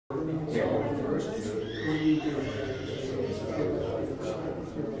Good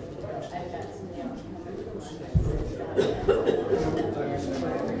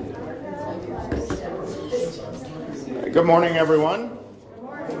morning, everyone.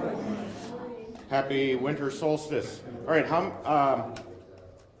 Happy winter solstice. All right,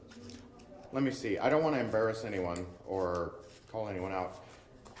 let me see. I don't want to embarrass anyone or call anyone out.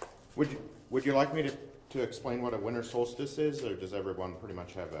 Would you like me to explain what a winter solstice is, or does everyone pretty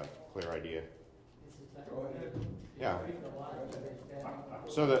much have a clear idea? Yeah.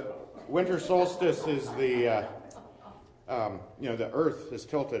 So the winter solstice is the Earth is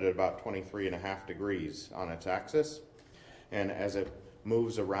tilted at about 23.5 degrees on its axis. And as it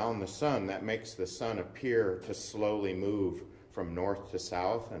moves around the sun, that makes the sun appear to slowly move from north to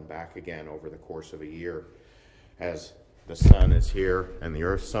south and back again over the course of a year. As the sun is here and the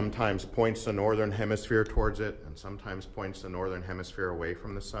earth sometimes points the northern hemisphere towards it and sometimes points the northern hemisphere away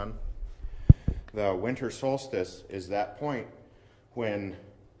from the sun. The winter solstice is that point when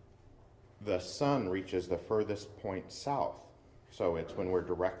the sun reaches the furthest point south. So it's when we're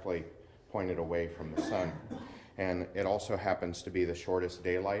directly pointed away from the sun. And it also happens to be the shortest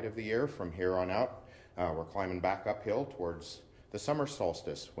daylight of the year. From here on out, we're climbing back uphill towards the summer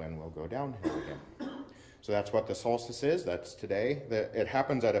solstice when we'll go downhill again. So that's what the solstice is. That's today. It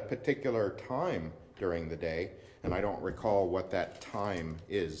happens at a particular time during the day, and I don't recall what that time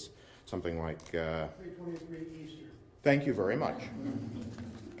is. Something like 3:23 Eastern. Thank you very much.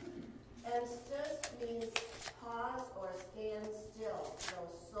 And stis means pause or stand still. So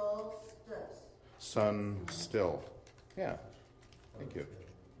solstice. Sun still. Yeah. Thank you.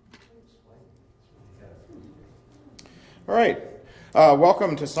 All right.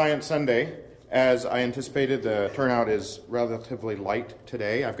 Welcome to Science Sunday. As I anticipated, the turnout is relatively light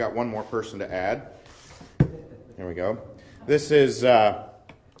today. I've got one more person to add. There we go. This is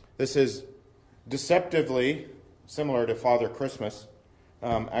deceptively similar to Father Christmas.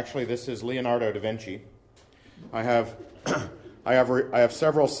 Actually, this is Leonardo da Vinci. I have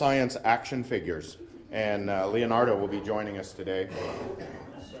several science action figures, and Leonardo will be joining us today.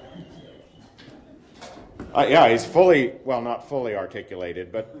 Yeah, he's not fully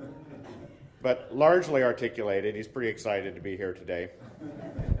articulated, but largely articulated. He's pretty excited to be here today.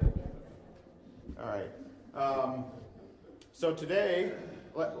 All right. So today,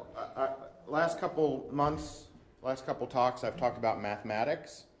 last couple talks, I've talked about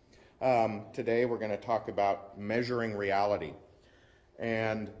mathematics. Today we're going to talk about measuring reality.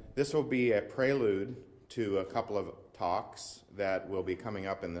 And this will be a prelude to a couple of talks that will be coming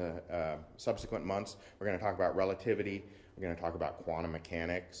up in the subsequent months. We're going to talk about relativity. We're going to talk about quantum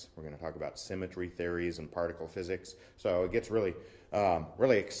mechanics. We're going to talk about symmetry theories and particle physics. So it gets really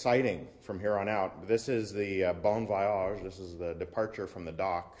exciting from here on out. This is the bon voyage. This is the departure from the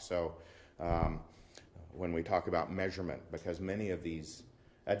dock. So when we talk about measurement, because many of these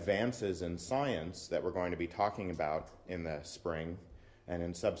advances in science that we're going to be talking about in the spring and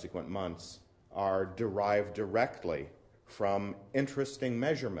in subsequent months are derived directly from interesting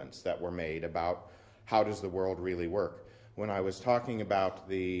measurements that were made about how does the world really work. When I was talking about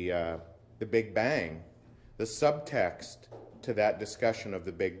the Big Bang, the subtext to that discussion of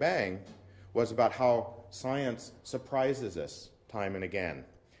the Big Bang was about how science surprises us time and again.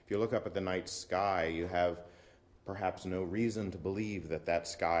 If you look up at the night sky, you have perhaps no reason to believe that that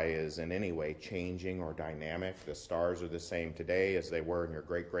sky is in any way changing or dynamic. The stars are the same today as they were in your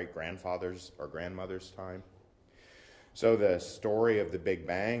great-great-grandfather's or grandmother's time. So the story of the Big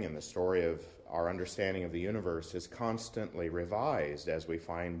Bang and the story of our understanding of the universe is constantly revised as we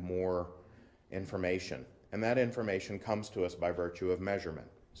find more information. And that information comes to us by virtue of measurement.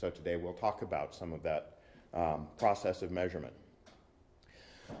 So today we'll talk about some of that process of measurement.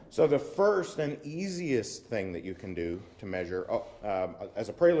 So the first and easiest thing that you can do to measure, as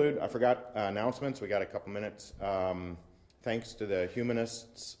a prelude, I forgot announcements. We got a couple minutes. Thanks to the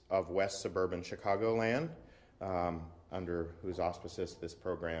humanists of West Suburban Chicagoland, under whose auspices this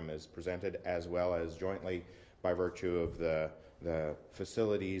program is presented, as well as jointly by virtue of the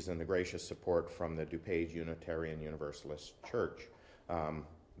facilities and the gracious support from the DuPage Unitarian Universalist Church.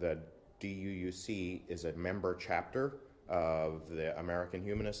 The DUUC is a member chapter of the American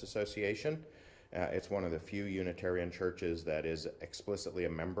Humanist Association. It's one of the few Unitarian churches that is explicitly a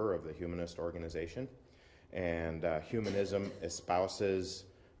member of the humanist organization. And humanism espouses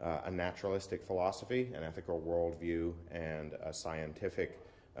a naturalistic philosophy, an ethical worldview, and a scientific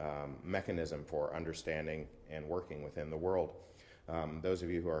mechanism for understanding and working within the world. Those of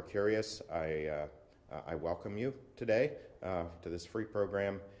you who are curious, I welcome you today to this free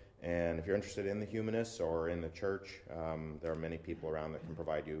program, And if you're interested in the humanists or in the church, there are many people around that can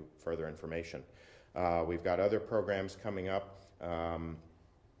provide you further information. We've got other programs coming up.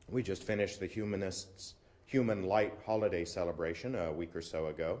 We just finished the Humanists Human Light Holiday Celebration a week or so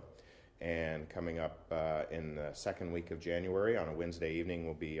ago. And coming up in the second week of January on a Wednesday evening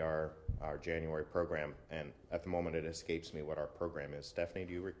will be our January program. And at the moment it escapes me what our program is. Stephanie,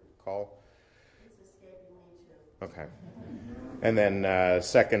 do you recall? It's escaping me too. Okay. And then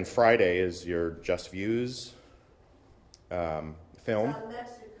second Friday is your Just Views film. It's on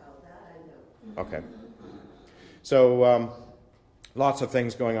Mexico, that I know. Okay. So lots of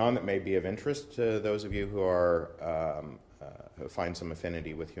things going on that may be of interest to those of you who are who find some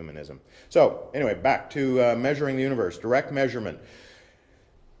affinity with humanism. So anyway, back to measuring the universe, direct measurement.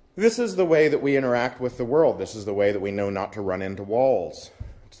 This is the way that we interact with the world. This is the way that we know not to run into walls.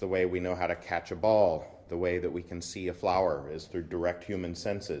 It's the way we know how to catch a ball. The way that we can see a flower is through direct human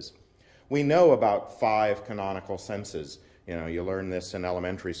senses. We know about 5 canonical senses. You know, you learn this in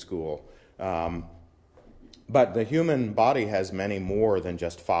elementary school. But the human body has many more than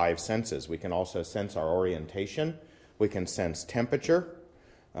just 5 senses. We can also sense our orientation. We can sense temperature.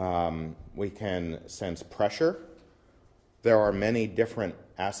 We can sense pressure. There are many different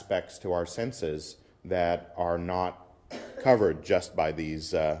aspects to our senses that are not covered just by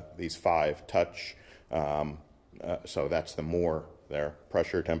these 5. Touch. So that's the more there.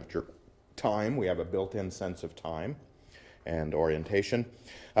 Pressure, temperature, time. We have a built-in sense of time and orientation.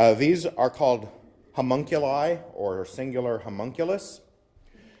 These are called homunculi or singular homunculus.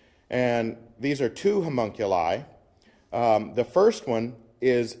 And these are 2 homunculi. The first one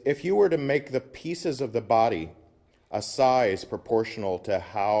is if you were to make the pieces of the body a size proportional to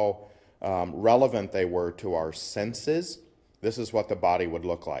how relevant they were to our senses, this is what the body would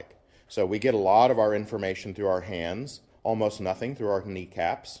look like. So we get a lot of our information through our hands, almost nothing through our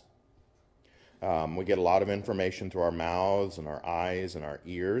kneecaps. We get a lot of information through our mouths and our eyes and our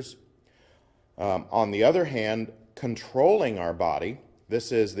ears. On the other hand, controlling our body,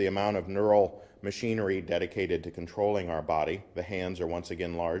 this is the amount of neural machinery dedicated to controlling our body. The hands are once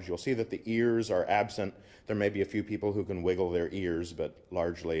again large. You'll see that the ears are absent. There may be a few people who can wiggle their ears, but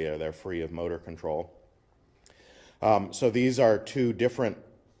largely they're free of motor control. So these are 2 different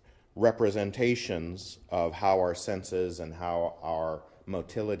representations of how our senses and how our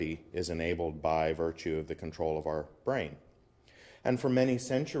motility is enabled by virtue of the control of our brain. And for many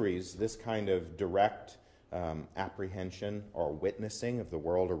centuries, this kind of direct apprehension or witnessing of the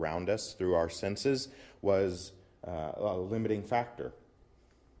world around us through our senses was a limiting factor.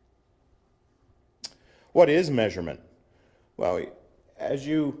 What is measurement? Well, as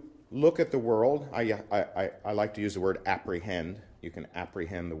you look at the world, I like to use the word apprehend. You can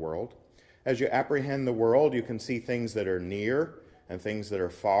apprehend the world. As you apprehend the world, you can see things that are near and things that are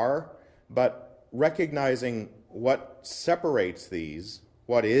far, but recognizing what separates these,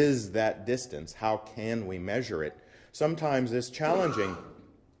 what is that distance, how can we measure it, sometimes is challenging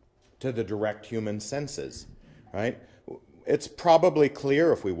to the direct human senses, right? It's probably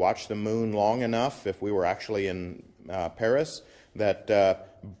clear if we watch the moon long enough, if we were actually in Paris, that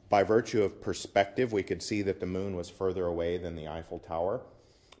by virtue of perspective we could see that the moon was further away than the Eiffel Tower.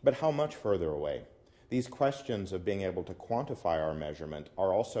 But how much further away? These questions of being able to quantify our measurement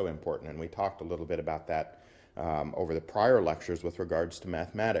are also important, and we talked a little bit about that over the prior lectures with regards to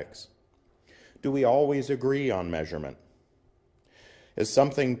mathematics. Do we always agree on measurement? Is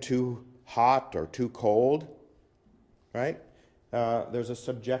something too hot or too cold? Right? There's a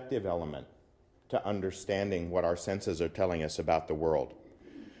subjective element to understanding what our senses are telling us about the world.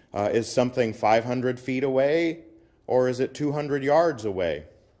 Is something 500 feet away, or is it 200 yards away?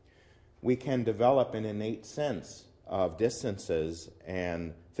 We can develop an innate sense of distances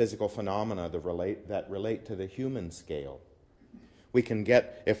and physical phenomena that relate to the human scale. We can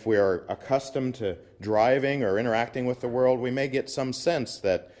get, if we're accustomed to driving or interacting with the world, we may get some sense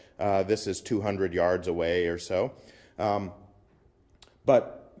that this is 200 yards away or so.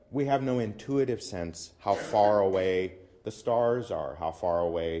 But we have no intuitive sense how far away the stars are, how far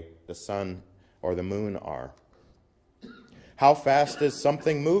away the sun or the moon are. How fast is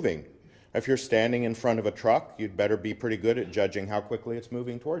something moving? If you're standing in front of a truck, you'd better be pretty good at judging how quickly it's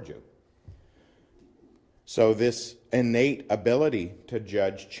moving towards you. So this innate ability to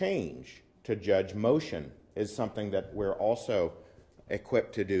judge change, to judge motion, is something that we're also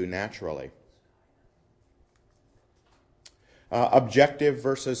equipped to do naturally. Objective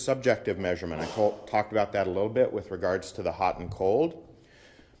versus subjective measurement. I talked about that a little bit with regards to the hot and cold.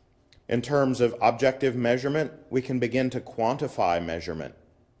 In terms of objective measurement, we can begin to quantify measurement.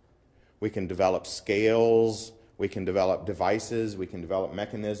 We can develop scales, We can develop devices, we can develop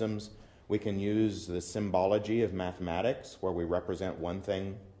mechanisms, we can use the symbology of mathematics where we represent one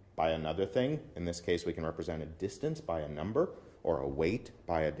thing by another thing. In this case, we can represent a distance by a number or a weight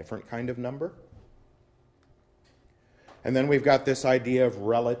by a different kind of number. And then we've got this idea of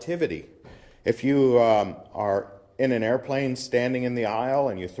relativity. If you are in an airplane standing in the aisle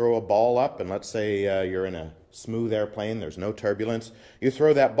and you throw a ball up, and let's say you're in a smooth airplane, there's no turbulence, you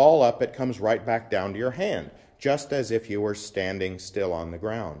throw that ball up, it comes right back down to your hand, just as if you were standing still on the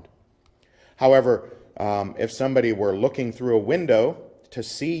ground. However, if somebody were looking through a window to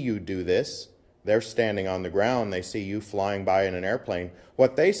see you do this, they're standing on the ground, they see you flying by in an airplane,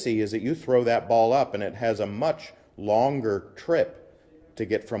 what they see is that you throw that ball up and it has a much longer trip to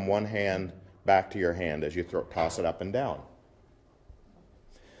get from one hand back to your hand as you toss it up and down.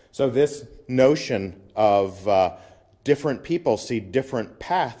 So this notion of different people see different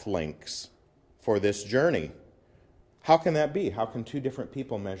path links for this journey. How can that be? How can two different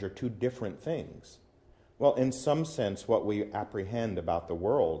people measure two different things? Well, in some sense, what we apprehend about the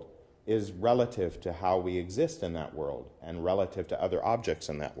world is relative to how we exist in that world and relative to other objects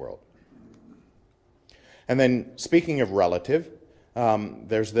in that world. And then, speaking of relative,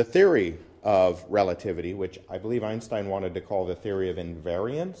 there's the theory of relativity, which I believe Einstein wanted to call the theory of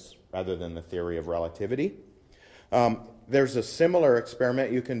invariance rather than the theory of relativity. There's a similar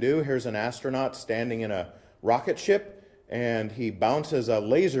experiment you can do. Here's an astronaut standing in a rocket ship, and he bounces a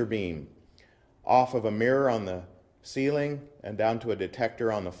laser beam off of a mirror on the ceiling and down to a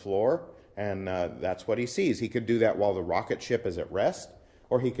detector on the floor, and that's what he sees. He could do that while the rocket ship is at rest,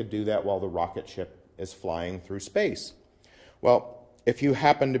 or he could do that while the rocket ship is flying through space. Well, if you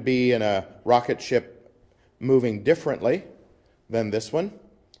happen to be in a rocket ship moving differently than this one,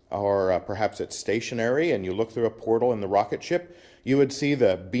 or perhaps it's stationary and you look through a portal in the rocket ship, you would see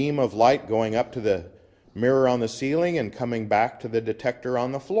the beam of light going up to the mirror on the ceiling and coming back to the detector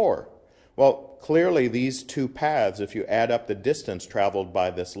on the floor. Well, clearly these two paths, if you add up the distance traveled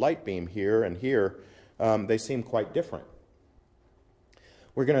by this light beam here and here, they seem quite different.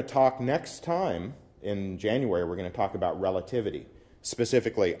 We're going to talk next time, in January, we're going to talk about relativity,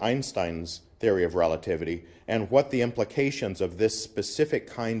 specifically Einstein's theory of relativity, and what the implications of this specific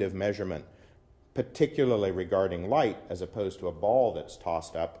kind of measurement, particularly regarding light as opposed to a ball that's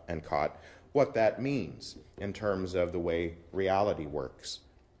tossed up and caught, what that means in terms of the way reality works.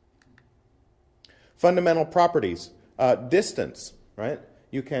 Fundamental properties. Distance, right?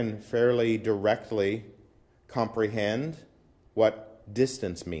 You can fairly directly comprehend what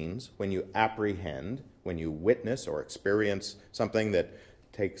distance means when you apprehend, when you witness or experience something that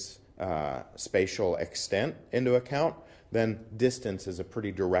takes spatial extent into account, then distance is a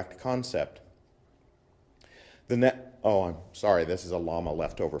pretty direct concept. Oh, I'm sorry, this is a llama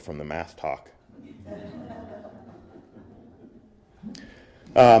left over from the math talk.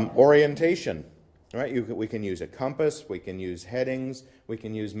 Orientation, right? We can use a compass, we can use headings, we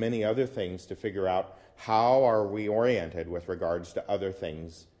can use many other things to figure out how are we oriented with regards to other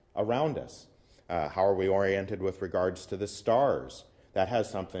things around us. How are we oriented with regards to the stars? That has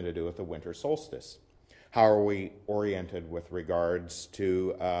something to do with the winter solstice. How are we oriented with regards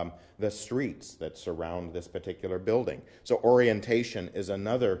to the streets that surround this particular building? So orientation is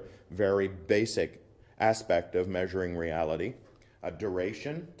another very basic aspect of measuring reality.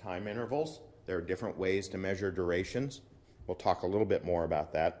 Duration, time intervals. There are different ways to measure durations. We'll talk a little bit more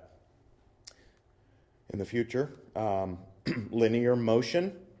about that in the future. Linear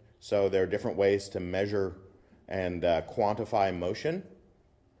motion. So there are different ways to measure and quantify motion.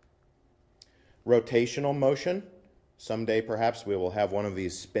 Rotational motion. Someday perhaps we will have one of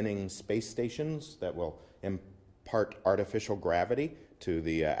these spinning space stations that will impart artificial gravity to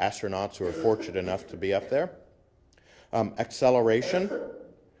the astronauts who are fortunate enough to be up there. Acceleration.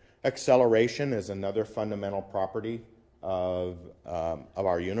 Acceleration is another fundamental property of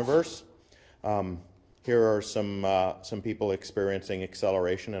our universe. Here are some people experiencing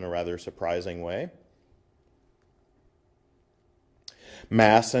acceleration in a rather surprising way.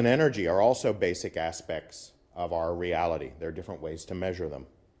 Mass and energy are also basic aspects of our reality. There are different ways to measure them.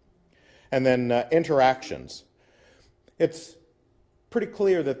 And then interactions. It's pretty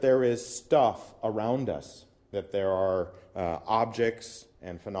clear that there is stuff around us, that there are objects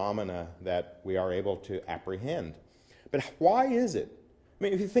and phenomena that we are able to apprehend. But why is it? I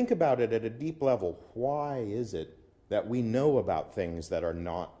mean, if you think about it at a deep level, why is it that we know about things that are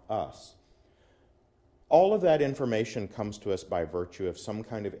not us? All of that information comes to us by virtue of some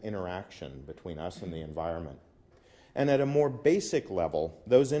kind of interaction between us and the environment. And at a more basic level,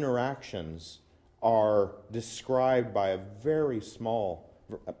 those interactions are described by a very small,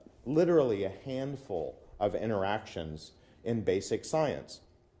 literally a handful of interactions in basic science.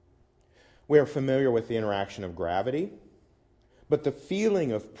 We are familiar with the interaction of gravity, but the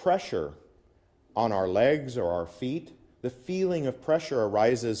feeling of pressure on our legs or our feet, the feeling of pressure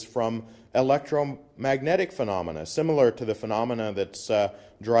arises from electromagnetic phenomena, similar to the phenomena that's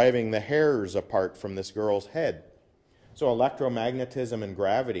driving the hairs apart from this girl's head. So electromagnetism and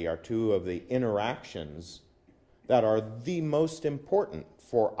gravity are two of the interactions that are the most important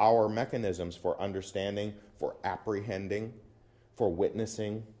for our mechanisms for understanding, for apprehending, for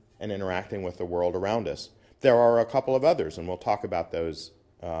witnessing, and interacting with the world around us. There are a couple of others, and we'll talk about those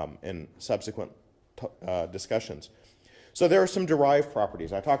in subsequent discussions. So there are some derived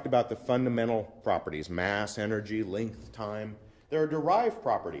properties. I talked about the fundamental properties, mass, energy, length, time. There are derived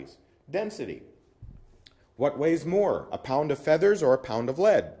properties, density. What weighs more, a pound of feathers or a pound of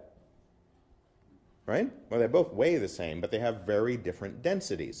lead? Right? Well, they both weigh the same, but they have very different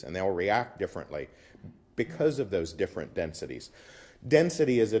densities, and they'll react differently because of those different densities.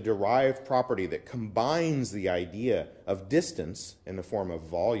 Density is a derived property that combines the idea of distance in the form of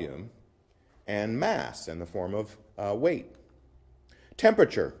volume and mass in the form of weight.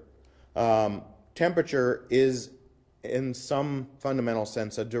 Temperature. Temperature is, in some fundamental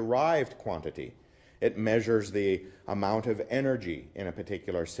sense, a derived quantity. It measures the amount of energy in a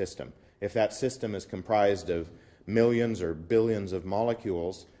particular system. If that system is comprised of millions or billions of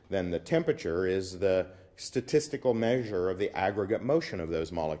molecules, then the temperature is the statistical measure of the aggregate motion of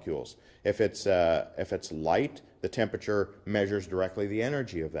those molecules. If it's light, the temperature measures directly the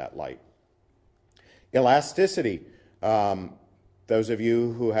energy of that light. Elasticity. Those of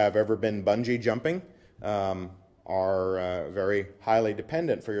you who have ever been bungee jumping are very highly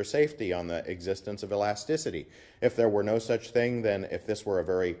dependent for your safety on the existence of elasticity. If there were no such thing, then if this were a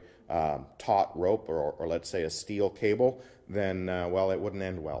very taut rope or let's say a steel cable, then, well, it wouldn't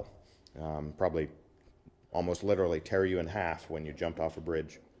end well. Probably almost literally tear you in half when you jumped off a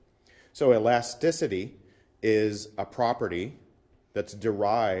bridge. So elasticity is a property that's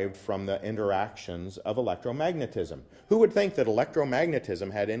derived from the interactions of electromagnetism. Who would think that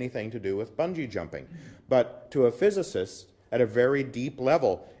electromagnetism had anything to do with bungee jumping? But to a physicist, at a very deep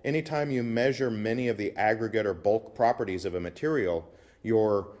level, anytime you measure many of the aggregate or bulk properties of a material,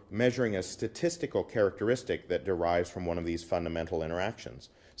 you're measuring a statistical characteristic that derives from one of these fundamental interactions.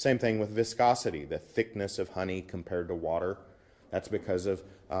 Same thing with viscosity, the thickness of honey compared to water. That's because of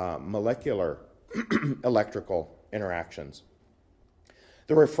molecular electrical interactions.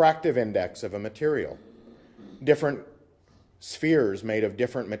 The refractive index of a material. Different spheres made of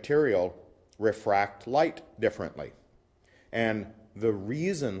different material refract light differently. And the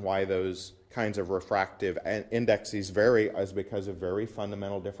reason why those kinds of refractive indexes vary is because of very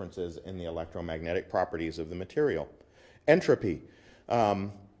fundamental differences in the electromagnetic properties of the material. Entropy.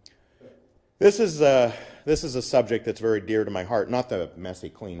 This is a subject that's very dear to my heart, not the messy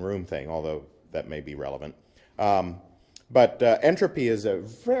clean room thing, although that may be relevant. But entropy is a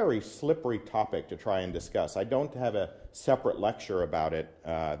very slippery topic to try and discuss. I don't have a separate lecture about it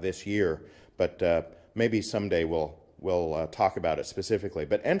this year, but maybe someday we'll talk about it specifically.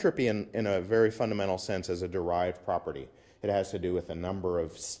 But entropy, in a very fundamental sense, is a derived property. It has to do with a number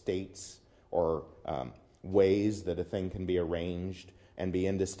of states or ways that a thing can be arranged and be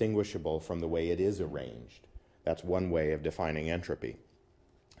indistinguishable from the way it is arranged. That's one way of defining entropy.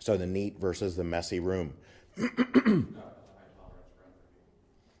 So the neat versus the messy room.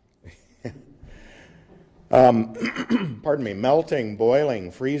 Pardon me, melting, boiling,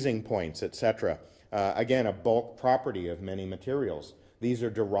 freezing points, etc. Again, a bulk property of many materials. These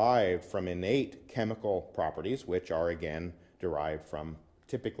are derived from innate chemical properties, which are, again, derived from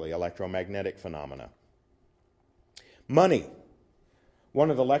typically electromagnetic phenomena. Money. One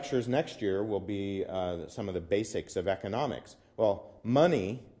of the lectures next year will be some of the basics of economics. Well,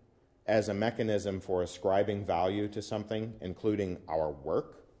 money as a mechanism for ascribing value to something, including our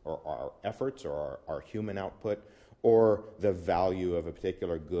work, or our efforts, or our human output, or the value of a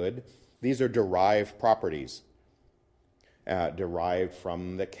particular good. These are derived properties, derived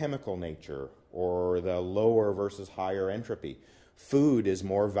from the chemical nature, or the lower versus higher entropy. Food is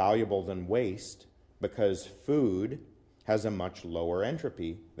more valuable than waste because food has a much lower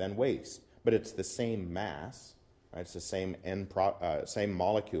entropy than waste, but it's the same mass, right? It's the same same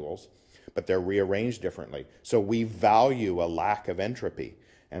molecules, but they're rearranged differently. So we value a lack of entropy,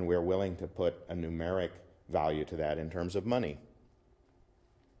 and we're willing to put a numeric value to that in terms of money.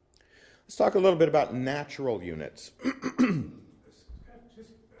 Let's talk a little bit about natural units. I just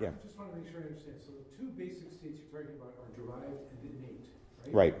want to make sure I understand. So the two basic states you're talking about are derived and innate,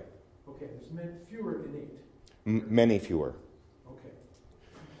 right? Right. Okay, there's fewer innate. Many fewer. Okay.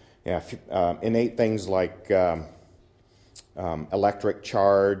 Yeah, innate things like electric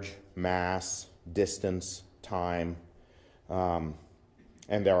charge, mass, distance, time, and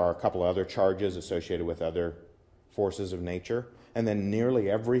there are a couple other charges associated with other forces of nature. And then nearly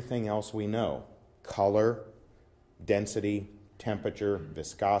everything else we know: color, density, temperature,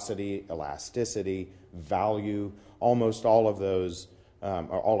 viscosity, elasticity, value. Almost all of those,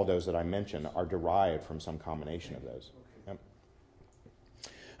 that I mentioned, are derived from some combination of those. Yep.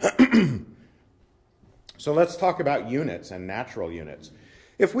 So let's talk about units and natural units.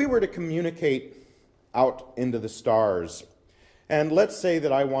 If we were to communicate out into the stars, and let's say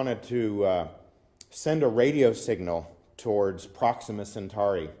that I wanted to send a radio signal towards Proxima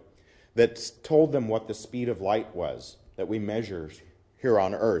Centauri that told them what the speed of light was that we measure here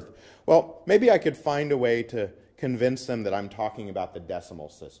on Earth. Well, maybe I could find a way to convince them that I'm talking about the decimal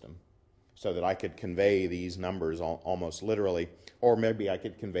system so that I could convey these numbers almost literally, or maybe I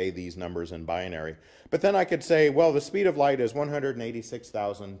could convey these numbers in binary. But then I could say, well, the speed of light is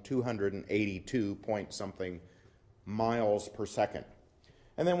 186,282 point something miles per second.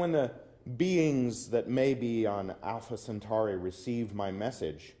 And then when the beings that may be on Alpha Centauri received my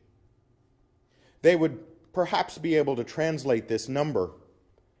message, they would perhaps be able to translate this number.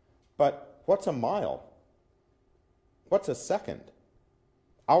 But what's a mile? What's a second?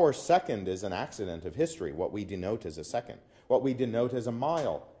 Our second is an accident of history, what we denote as a second. What we denote as a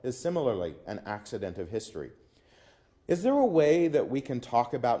mile is similarly an accident of history. Is there a way that we can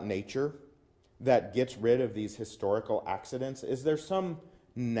talk about nature that gets rid of these historical accidents? Is there some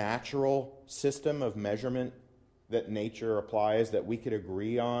natural system of measurement that nature applies that we could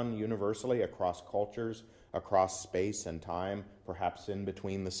agree on universally across cultures, across space and time, perhaps in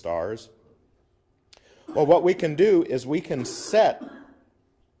between the stars? Well, what we can do is we can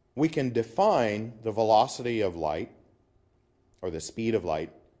define the velocity of light, or the speed of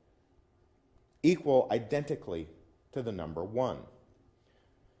light, equal identically to the number 1.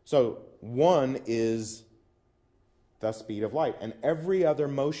 So 1 is the speed of light, and every other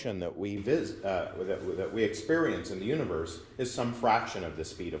motion that we that we experience in the universe is some fraction of the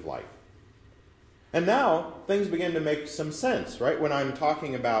speed of light. And now things begin to make some sense, right? When I'm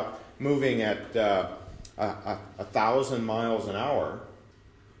talking about moving at 1,000 miles an hour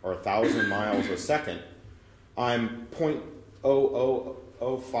or 1,000 miles a second, I'm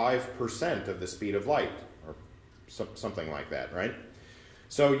 0.0005% of the speed of light, or something like that, right?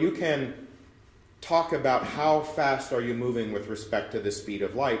 So you can talk about how fast are you moving with respect to the speed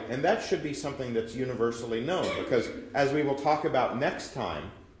of light, and that should be something that's universally known, because as we will talk about next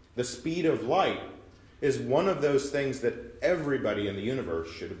time, the speed of light is one of those things that everybody in the universe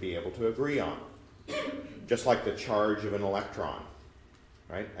should be able to agree on. Just like the charge of an electron,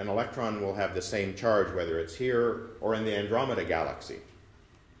 right? An electron will have the same charge whether it's here or in the Andromeda galaxy.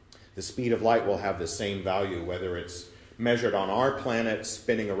 The speed of light will have the same value whether it's measured on our planet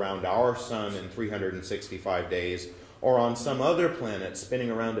spinning around our sun in 365 days, or on some other planet spinning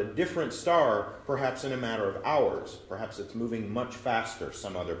around a different star, perhaps in a matter of hours. Perhaps it's moving much faster,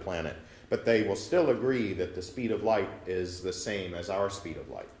 some other planet. But they will still agree that the speed of light is the same as our speed of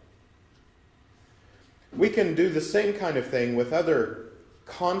light. We can do the same kind of thing with other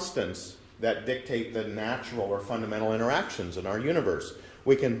constants that dictate the natural or fundamental interactions in our universe.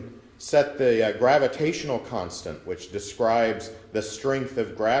 We can set the gravitational constant, which describes the strength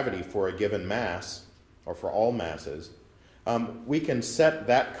of gravity for a given mass, or for all masses. We can set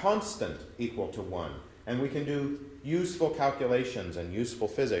that constant equal to 1. And we can do useful calculations and useful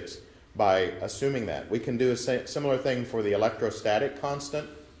physics by assuming that. We can do a similar thing for the electrostatic constant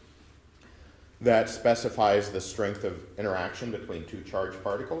that specifies the strength of interaction between two charged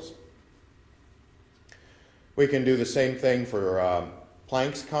particles. We can do the same thing for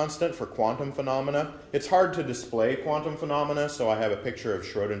Planck's constant for quantum phenomena. It's hard to display quantum phenomena, so I have a picture of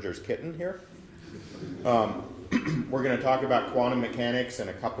Schrodinger's kitten here. We're going to talk about quantum mechanics in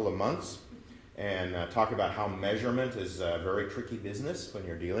a couple of months and talk about how measurement is a very tricky business when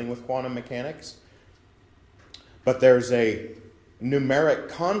you're dealing with quantum mechanics. But there's a numeric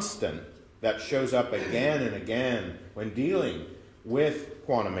constant that shows up again and again when dealing with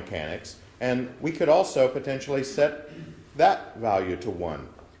quantum mechanics, and we could also potentially set that value to 1.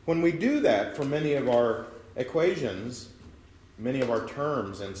 When we do that for many of our equations, many of our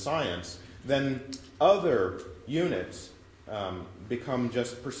terms in science, then other units become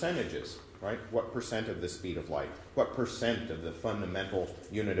just percentages, right? What percent of the speed of light? What percent of the fundamental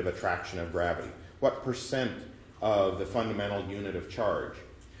unit of attraction of gravity? What percent of the fundamental unit of charge?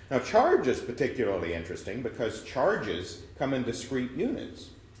 Now, charge is particularly interesting because charges come in discrete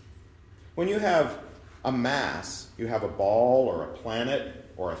units. When you have a mass, you have a ball or a planet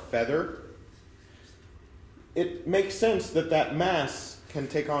or a feather, it makes sense that that mass can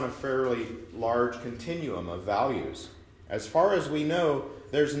take on a fairly large continuum of values. As far as we know,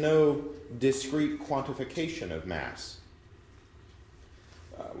 there's no discrete quantification of mass,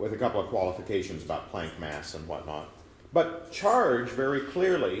 with a couple of qualifications about Planck mass and whatnot. But charge very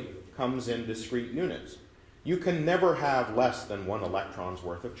clearly comes in discrete units. You can never have less than 1 electron's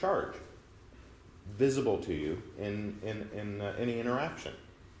worth of charge visible to you in any interaction.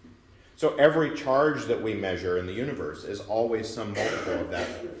 So every charge that we measure in the universe is always some multiple of that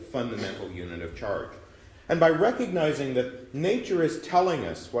fundamental unit of charge. And by recognizing that nature is telling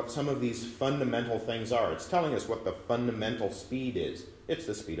us what some of these fundamental things are, it's telling us what the fundamental speed is. It's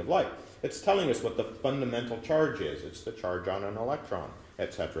the speed of light. It's telling us what the fundamental charge is. It's the charge on an electron,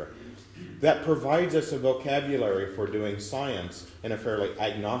 etc. That provides us a vocabulary for doing science in a fairly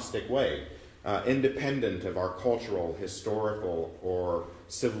agnostic way, independent of our cultural, historical, or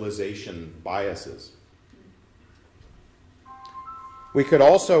civilization biases. We could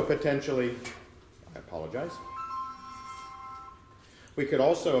also potentially, I apologize, we could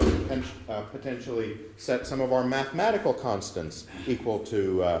also potentially set some of our mathematical constants equal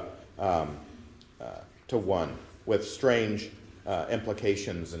to 1, with strange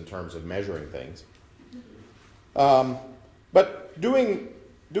implications in terms of measuring things. But doing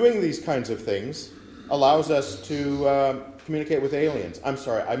these kinds of things allows us to communicate with aliens. I'm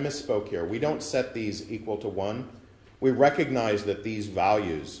sorry, I misspoke here. We don't set these equal to 1. We recognize that these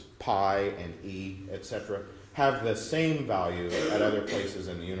values, pi and e, etc., have the same value at other places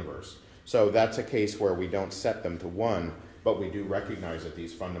in the universe. So that's a case where we don't set them to 1, but we do recognize that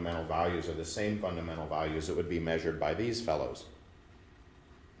these fundamental values are the same fundamental values that would be measured by these fellows.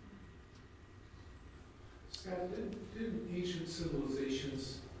 Scott, didn't ancient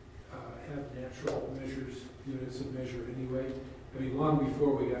civilizations have natural measures, units of measure anyway? I mean, long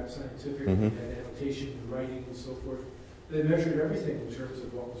before we got scientific, we had annotation and writing and so forth. They measured everything in terms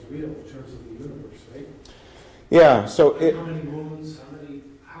of what was real, in terms of the universe, right? Yeah, so how many moons,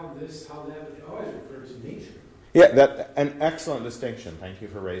 how this, how that, it always refers to nature. Yeah, that's an excellent distinction. Thank you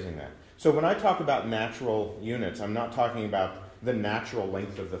for raising that. So when I talk about natural units, I'm not talking about the natural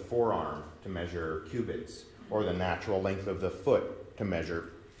length of the forearm to measure cubits, or the natural length of the foot to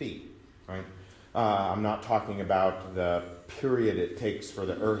measure feet, right? I'm not talking about the period it takes for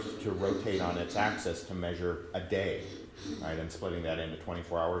the Earth to rotate on its axis to measure a day, right, and splitting that into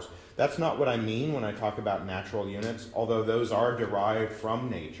 24 hours. That's not what I mean when I talk about natural units, although those are derived from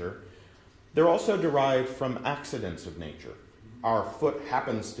nature. They're also derived from accidents of nature. Our foot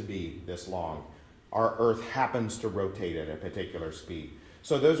happens to be this long. Our Earth happens to rotate at a particular speed.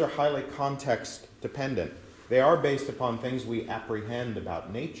 So those are highly context dependent. They are based upon things we apprehend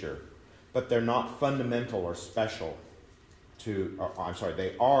about nature, but they're not fundamental or special to,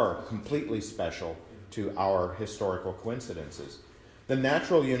 they are completely special to our historical coincidences. The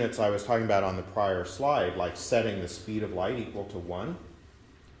natural units I was talking about on the prior slide, like setting the speed of light equal to 1,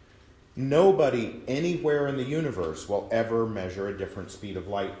 nobody anywhere in the universe will ever measure a different speed of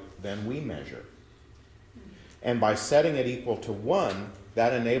light than we measure. And by setting it equal to 1,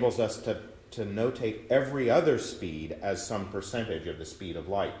 that enables us to notate every other speed as some percentage of the speed of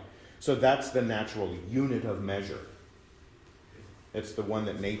light. So that's the natural unit of measure. It's the one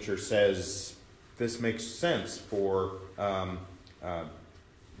that nature says, this makes sense for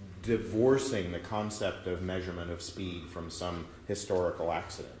divorcing the concept of measurement of speed from some historical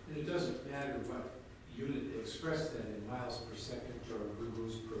accident. And it doesn't matter what unit they express that in, miles per second or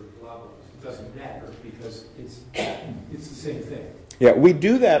glucose per blah blah. It doesn't matter because it's the same thing. Yeah, we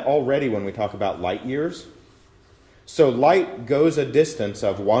do that already when we talk about light years. So light goes a distance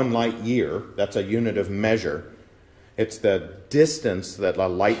of 1 light year. That's a unit of measure. It's the distance that a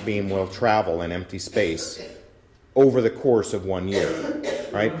light beam will travel in empty space over the course of 1 year,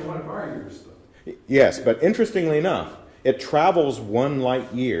 right? One of our years, though. Yes, but interestingly enough, it travels 1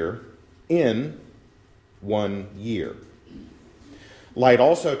 light year in 1 year. Light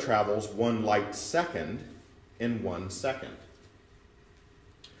also travels 1 light second in 1 second.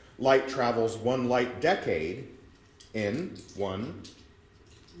 Light travels 1 light decade in one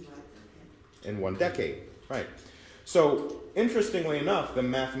decade, right? So, interestingly enough, the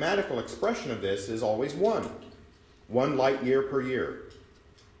mathematical expression of this is always 1. 1 light year per year.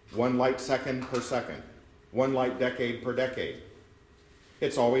 1 light second per second. 1 light decade per decade.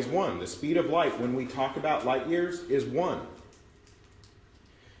 It's always 1. The speed of light, when we talk about light years, is 1.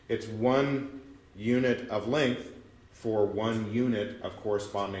 It's 1 unit of length for 1 unit of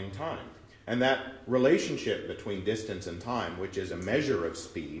corresponding time. And that relationship between distance and time, which is a measure of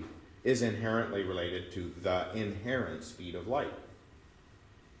speed, is inherently related to the inherent speed of light.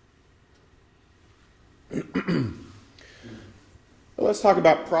 Let's talk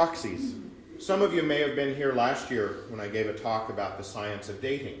about proxies. Some of you may have been here last year when I gave a talk about the science of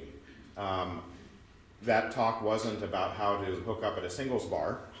dating. That talk wasn't about how to hook up at a singles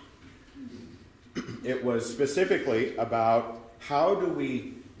bar. It was specifically about how do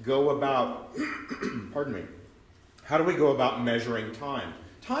we go about, pardon me, how do we go about measuring time?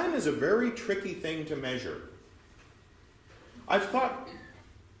 Time is a very tricky thing to measure. I've thought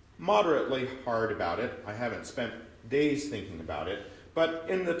moderately hard about it. I haven't spent days thinking about it. But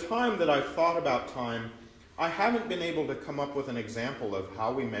in the time that I've thought about time, I haven't been able to come up with an example of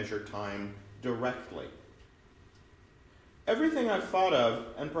how we measure time directly. Everything I've thought of,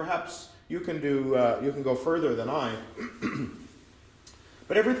 and perhaps you can go further than I,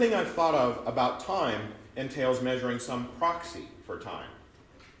 but everything I've thought of about time entails measuring some proxy for time.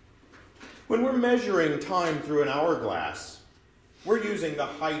 When we're measuring time through an hourglass, we're using the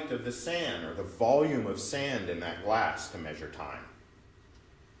height of the sand or the volume of sand in that glass to measure time.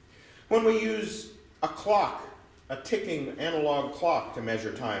 When we use a clock, a ticking analog clock to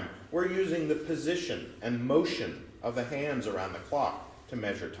measure time, we're using the position and motion of the hands around the clock to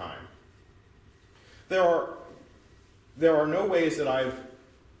measure time. There are no ways that I've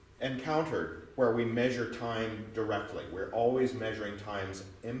encountered where we measure time directly. We're always measuring time's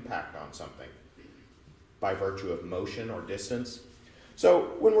impact on something by virtue of motion or distance.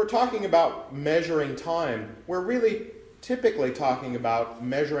 So when we're talking about measuring time, we're really typically talking about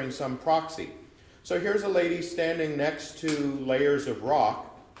measuring some proxy. So here's a lady standing next to layers of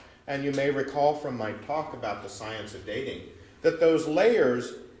rock, and you may recall from my talk about the science of dating that those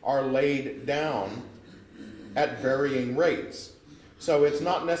layers are laid down at varying rates. So it's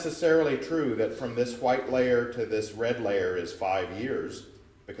not necessarily true that from this white layer to this red layer is 5 years,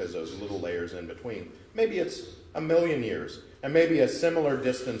 because those little layers in between. Maybe it's 1,000,000 years, and maybe a similar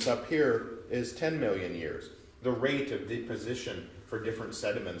distance up here is 10 million years. The rate of deposition for different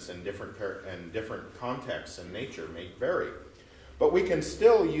sediments and different contexts and nature may vary. But we can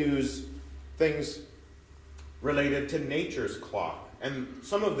still use things related to nature's clock. And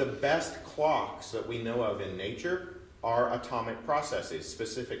some of the best clocks that we know of in nature are atomic processes,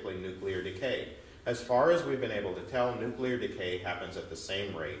 specifically nuclear decay. As far as we've been able to tell, nuclear decay happens at the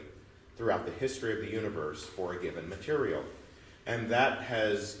same rate throughout the history of the universe for a given material. And that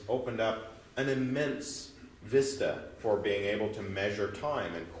has opened up an immense vista for being able to measure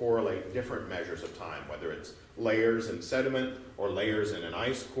time and correlate different measures of time, whether it's layers in sediment or layers in an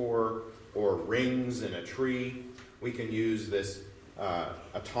ice core or rings in a tree. We can use this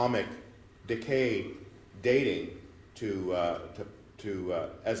atomic decay dating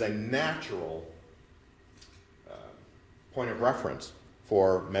as a natural point of reference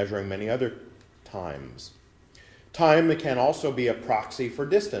for measuring many other times. Time can also be a proxy for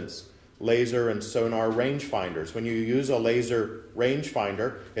distance. Laser and sonar rangefinders. When you use a laser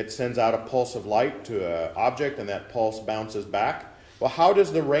rangefinder, it sends out a pulse of light to an object, and that pulse bounces back. Well, how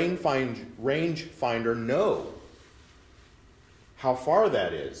does the rangefinder know how far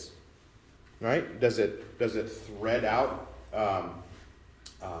that is? Right? Does it thread out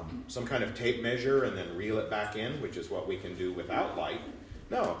some kind of tape measure and then reel it back in, which is what we can do without light?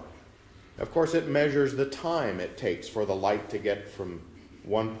 No. Of course, it measures the time it takes for the light to get from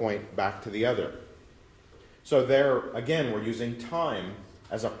one point back to the other. So there, again, we're using time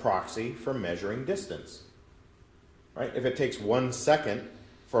as a proxy for measuring distance. Right? If it takes 1 second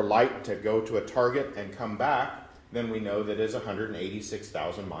for light to go to a target and come back, then we know that it's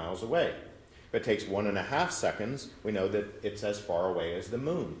 186,000 miles away. If it takes 1.5 seconds, we know that it's as far away as the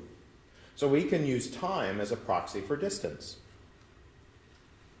moon. So we can use time as a proxy for distance.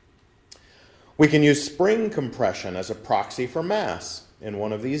 We can use spring compression as a proxy for mass in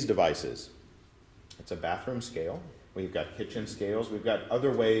one of these devices. It's a bathroom scale. We've got kitchen scales. We've got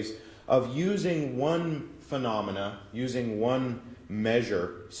other ways of using one phenomena, using one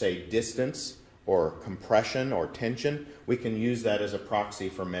measure, say distance or compression or tension. We can use that as a proxy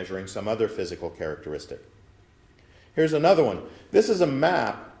for measuring some other physical characteristic. Here's another one. This is a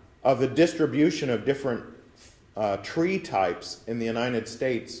map of the distribution of different tree types in the United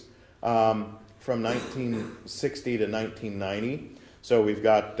States from 1960 to 1990. So we've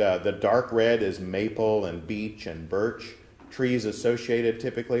got the dark red is maple and beech and birch, trees associated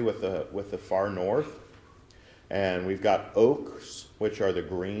typically with the far north. And we've got oaks, which are the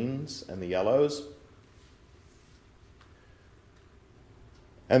greens and the yellows.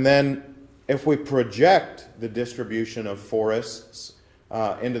 And then if we project the distribution of forests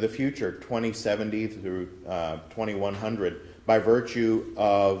into the future, 2070 through 2100, by virtue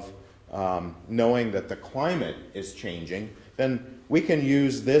of knowing that the climate is changing, then we can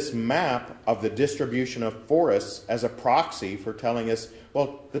use this map of the distribution of forests as a proxy for telling us,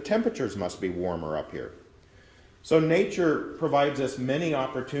 well, the temperatures must be warmer up here. So nature provides us many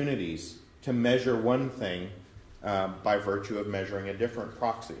opportunities to measure one thing by virtue of measuring a different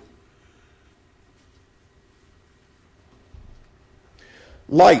proxy.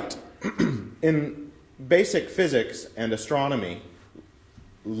 Light. In basic physics and astronomy,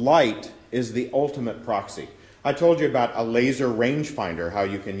 light is the ultimate proxy. I told you about a laser rangefinder, how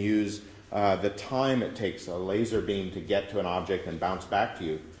you can use the time it takes a laser beam to get to an object and bounce back to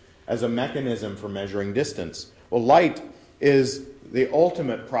you as a mechanism for measuring distance. Well, light is the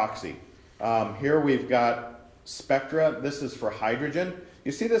ultimate proxy. Here we've got spectra. This is for hydrogen.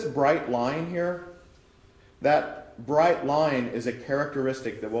 You see this bright line here? That bright line is a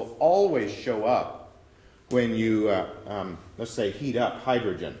characteristic that will always show up when you, let's say, heat up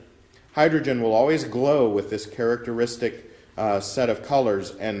hydrogen. Hydrogen will always glow with this characteristic set of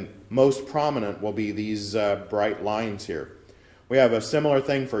colors, and most prominent will be these bright lines here. We have a similar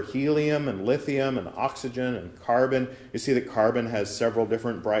thing for helium and lithium and oxygen and carbon. You see that carbon has several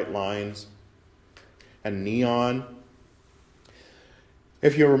different bright lines. And neon.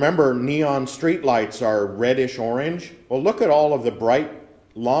 If you remember, neon streetlights are reddish orange. Well, look at all of the bright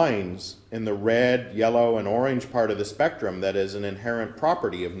lines in the red, yellow, and orange part of the spectrum that is an inherent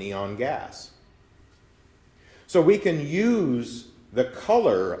property of neon gas. So we can use the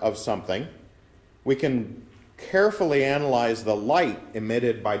color of something. We can carefully analyze the light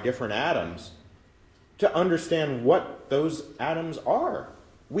emitted by different atoms to understand what those atoms are.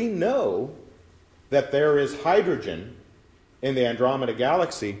 We know that there is hydrogen in the Andromeda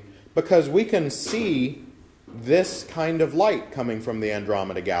Galaxy because we can see this kind of light coming from the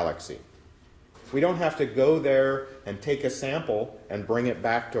Andromeda Galaxy. We don't have to go there and take a sample and bring it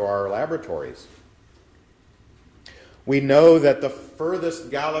back to our laboratories. We know that the furthest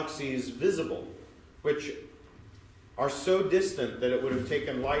galaxies visible, which are so distant that it would have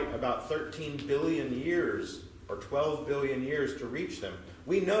taken light about 13 billion years or 12 billion years to reach them,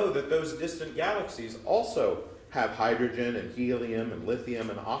 we know that those distant galaxies also have hydrogen and helium and lithium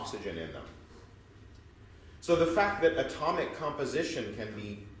and oxygen in them. So the fact that atomic composition can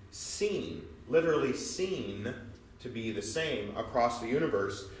be seen, literally seen, to be the same across the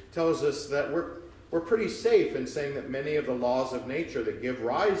universe tells us that we're pretty safe in saying that many of the laws of nature that give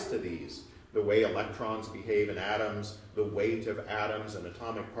rise to these, the way electrons behave in atoms, the weight of atoms and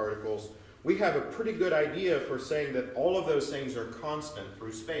atomic particles, we have a pretty good idea for saying that all of those things are constant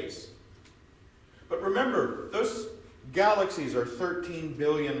through space. But remember, those galaxies are 13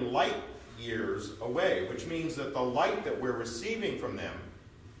 billion light years away, which means that the light that we're receiving from them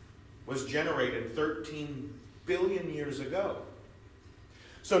was generated 13 billion years ago.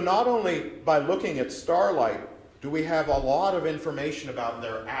 So not only by looking at starlight do we have a lot of information about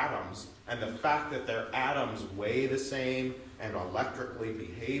their atoms and the fact that their atoms weigh the same and electrically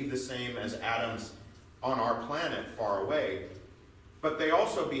behave the same as atoms on our planet far away, but they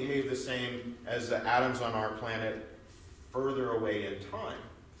also behave the same as the atoms on our planet further away in time,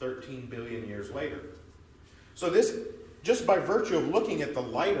 13 billion years later. So this, just by virtue of looking at the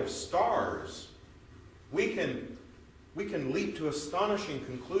light of stars, we can leap to astonishing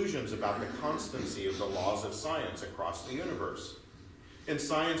conclusions about the constancy of the laws of science across the universe. In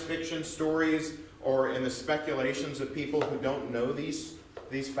science fiction stories or in the speculations of people who don't know these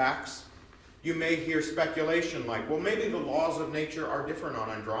facts, you may hear speculation like, well, maybe the laws of nature are different on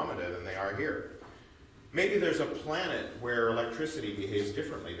Andromeda than they are here. Maybe there's a planet where electricity behaves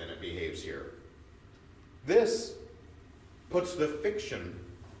differently than it behaves here. This puts the fiction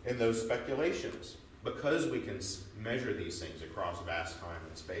in those speculations because we can measure these things across vast time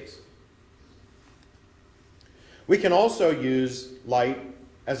and space. We can also use light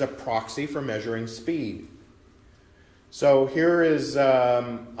as a proxy for measuring speed. So here is, I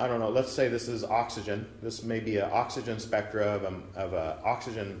don't know, let's say this is oxygen. This may be an oxygen spectra of an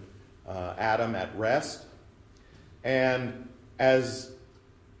oxygen atom at rest. And as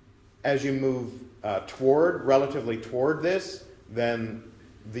you move relatively toward this, then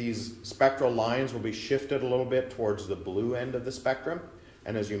these spectral lines will be shifted a little bit towards the blue end of the spectrum.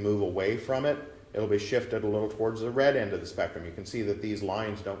 And as you move away from it, it'll be shifted a little towards the red end of the spectrum. You can see that these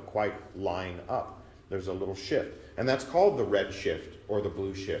lines don't quite line up. There's a little shift. And that's called the red shift or the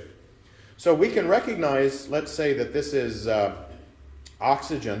blue shift. So we can recognize, let's say that this is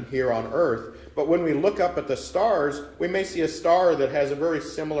oxygen here on Earth, but when we look up at the stars, we may see a star that has a very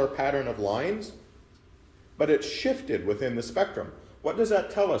similar pattern of lines, but it's shifted within the spectrum. What does that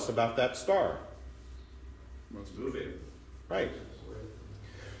tell us about that star? Well, it's moving. Right.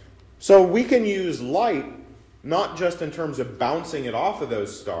 So we can use light not just in terms of bouncing it off of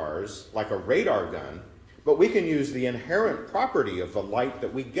those stars like a radar gun, but we can use the inherent property of the light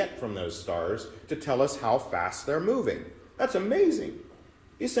that we get from those stars to tell us how fast they're moving. That's amazing.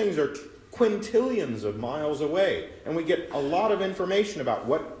 These things are quintillions of miles away, and we get a lot of information about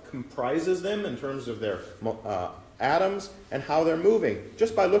what comprises them in terms of their atoms and how they're moving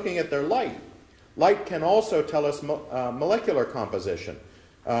just by looking at their light. Light can also tell us molecular composition.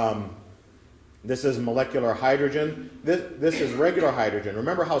 This is molecular hydrogen. This is regular hydrogen.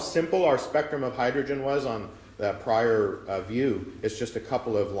 Remember how simple our spectrum of hydrogen was on the prior view? It's just a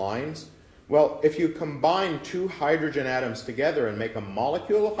couple of lines. Well, if you combine two hydrogen atoms together and make a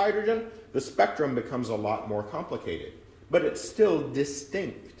molecule of hydrogen, the spectrum becomes a lot more complicated. But it's still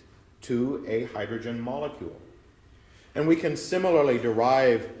distinct to a hydrogen molecule. And we can similarly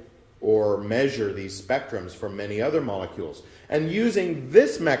derive or measure these spectrums for many other molecules. And using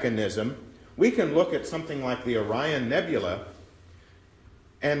this mechanism, we can look at something like the Orion Nebula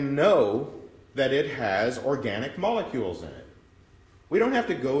and know that it has organic molecules in it. We don't have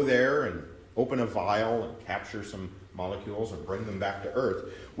to go there and open a vial and capture some molecules and bring them back to Earth.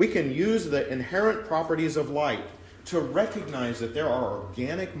 We can use the inherent properties of light to recognize that there are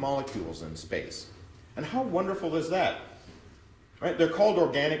organic molecules in space. And how wonderful is that? Right? They're called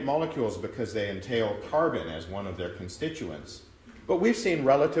organic molecules because they entail carbon as one of their constituents. But we've seen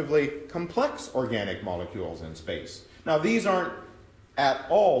relatively complex organic molecules in space. Now, these aren't at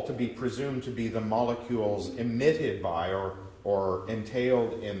all to be presumed to be the molecules emitted by or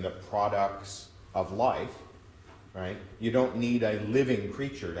entailed in the products of life, right? You don't need a living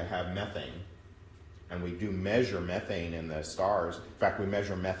creature to have methane. And we do measure methane in the stars. In fact, we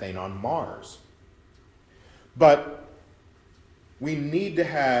measure methane on Mars. But we need to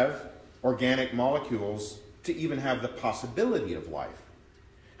have organic molecules to even have the possibility of life.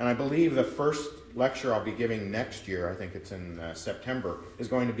 And I believe the first lecture I'll be giving next year, I think it's in September, is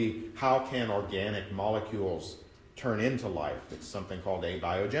going to be how can organic molecules turn into life. It's something called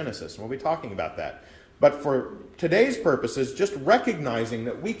abiogenesis, and we'll be talking about that. But for today's purposes, just recognizing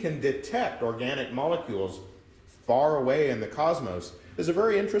that we can detect organic molecules far away in the cosmos is a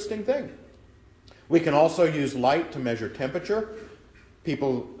very interesting thing. We can also use light to measure temperature.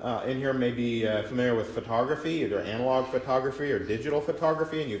 People in here may be familiar with photography, either analog photography or digital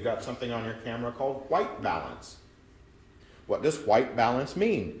photography, and you've got something on your camera called white balance. What does white balance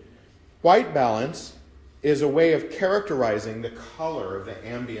mean? White balance is a way of characterizing the color of the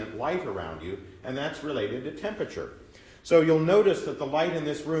ambient light around you, and that's related to temperature. So you'll notice that the light in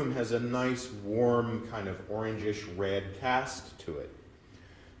this room has a nice, warm, kind of orangish red cast to it.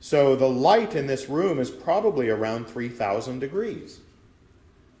 So the light in this room is probably around 3,000 degrees.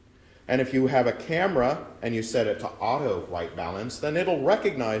 And if you have a camera and you set it to auto white balance, then it'll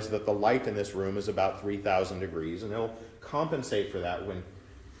recognize that the light in this room is about 3,000 degrees, and it'll compensate for that when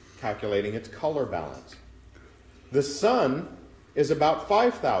calculating its color balance. The sun is about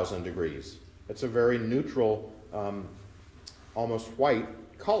 5,000 degrees. It's a very neutral, almost white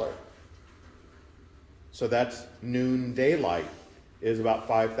color. So that's noon daylight is about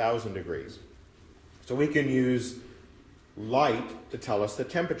 5,000 degrees. So we can use light to tell us the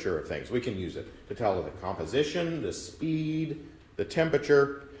temperature of things. We can use it to tell the composition, the speed, the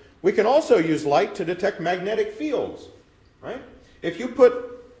temperature. We can also use light to detect magnetic fields, right? If you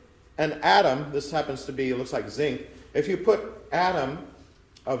put an atom, this happens to be, it looks like zinc, if you put atom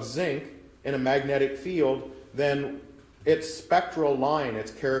of zinc in a magnetic field, then its spectral line,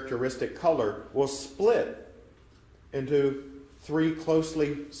 its characteristic color, will split into 3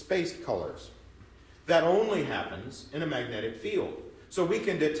 closely spaced colors. That only happens in a magnetic field. So we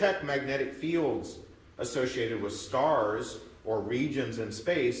can detect magnetic fields associated with stars or regions in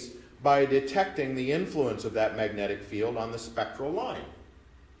space by detecting the influence of that magnetic field on the spectral line.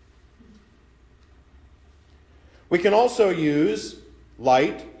 We can also use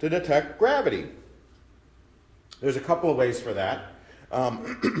light to detect gravity. There's a couple of ways for that.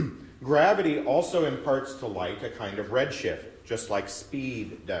 Gravity also imparts to light a kind of redshift, just like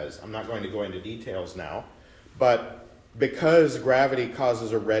speed does. I'm not going to go into details now, but because gravity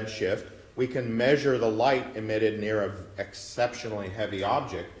causes a redshift, we can measure the light emitted near an exceptionally heavy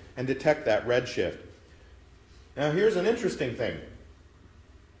object and detect that redshift. Now here's an interesting thing.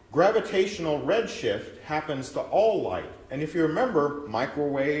 Gravitational redshift happens to all light. And if you remember,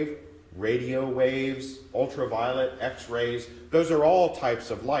 microwave, radio waves, ultraviolet, X-rays, those are all types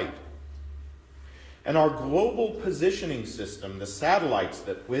of light. And our global positioning system, the satellites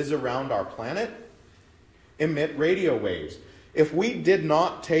that whiz around our planet, emit radio waves. If we did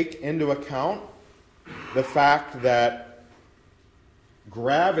not take into account the fact that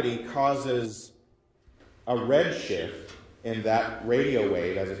gravity causes a redshift in that radio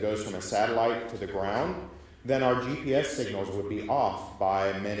wave as it goes from a satellite to the ground, then our GPS signals would be off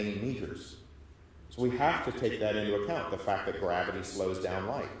by many meters. So we have to take that into account, the fact that gravity slows down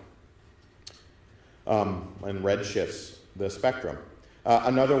light and redshifts the spectrum.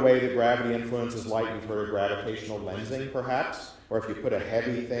 Another way that gravity influences light, you've heard of gravitational lensing, perhaps, or if you put a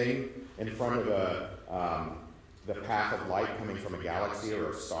heavy thing in front of the path of light coming from a galaxy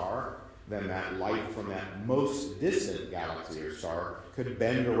or a star, then that light from that most distant galaxy or star could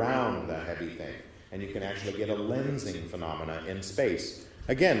bend around the heavy thing, and you can actually get a lensing phenomena in space.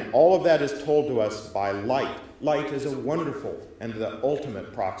 Again, all of that is told to us by light. Light is a wonderful and the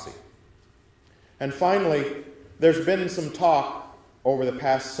ultimate proxy. And finally, there's been some talk over the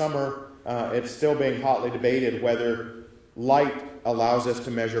past summer, it's still being hotly debated whether light allows us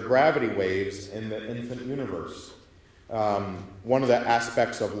to measure gravity waves in the infant universe. One of the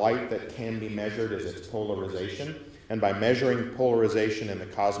aspects of light that can be measured is its polarization. And by measuring polarization in the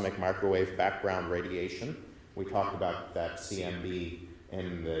cosmic microwave background radiation, we talked about that CMB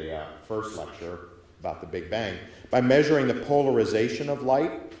in the first lecture about the Big Bang. By measuring the polarization of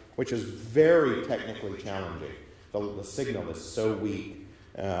light, which is very technically challenging, the signal is so weak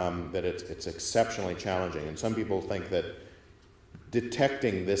that it's exceptionally challenging. And some people think that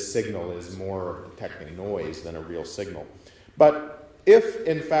detecting this signal is more detecting noise than a real signal. But if,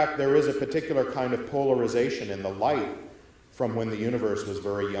 in fact, there is a particular kind of polarization in the light from when the universe was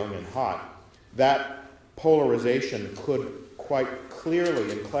very young and hot, that polarization could quite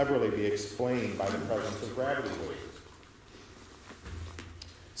clearly and cleverly be explained by the presence of gravity waves.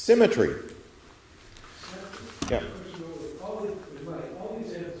 Symmetry. Yeah. All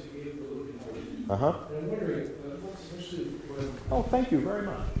these answers you gave were a little bit more. Uh-huh. And I'm wondering, especially when Oh, thank you very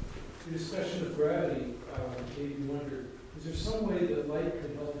much. the discussion of gravity made me wonder, is there some way that light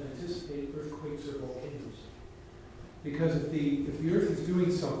could help anticipate earthquakes or volcanoes? Because if the Earth is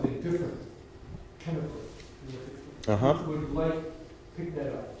doing something different chemically, would light pick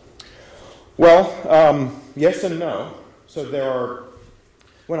that up? Well, yes and no. So there are,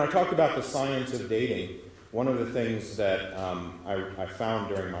 when I talked about the science of dating, one of the things that I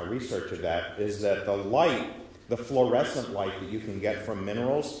found during my research of that is that the light, the fluorescent light that you can get from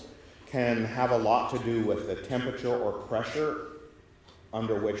minerals, can have a lot to do with the temperature or pressure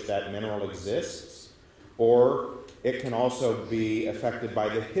under which that mineral exists, or it can also be affected by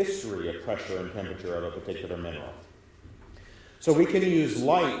the history of pressure and temperature of a particular mineral. So we can use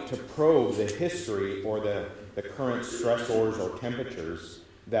light to probe the history or the current stressors or temperatures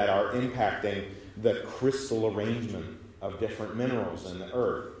that are impacting the crystal arrangement of different minerals in the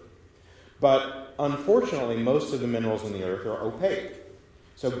Earth. But unfortunately, most of the minerals in the Earth are opaque.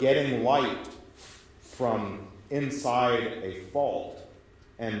 So getting light from inside a fault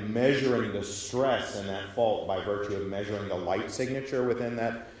and measuring the stress in that fault by virtue of measuring the light signature within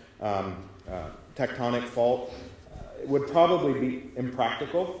that tectonic fault would probably be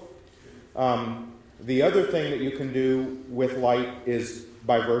impractical. The other thing that you can do with light is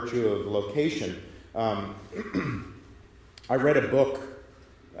by virtue of location. I read a book,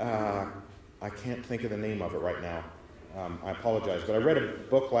 I can't think of the name of it right now. I apologize, but I read a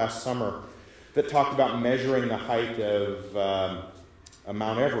book last summer that talked about measuring the height of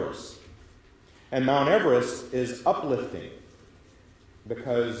Mount Everest. And Mount Everest is uplifting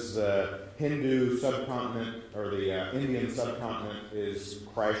because the Hindu subcontinent or the Indian subcontinent is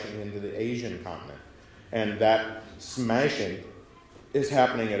crashing into the Asian continent. And that smashing is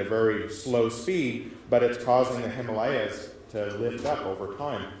happening at a very slow speed, but it's causing the Himalayas to lift up over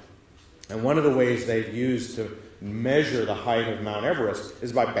time. And one of the ways they've used to measure the height of Mount Everest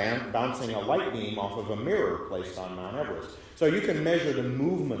is by bouncing a light beam off of a mirror placed on Mount Everest. So you can measure the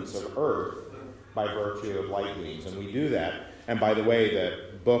movements of Earth by virtue of light beams, and we do that. And by the way, the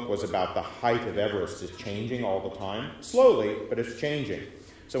book was about the height of Everest is changing all the time, slowly, but it's changing.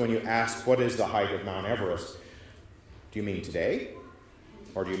 So when you ask, what is the height of Mount Everest, do you mean today?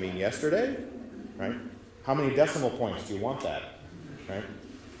 Or do you mean yesterday? Right? How many decimal points do you want that? Right?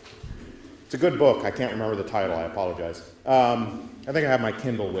 It's a good book. I can't remember the title. I apologize. I think I have my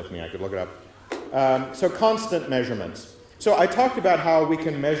Kindle with me. I could look it up. So constant measurements. So I talked about how we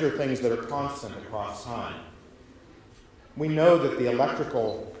can measure things that are constant across time. We know that the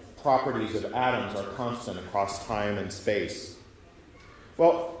electrical properties of atoms are constant across time and space.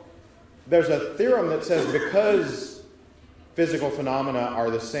 Well, there's a theorem that says because physical phenomena are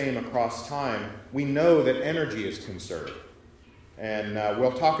the same across time, we know that energy is conserved. And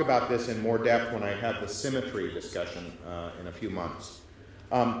we'll talk about this in more depth when I have the symmetry discussion in a few months.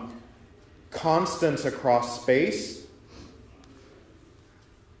 Constants across space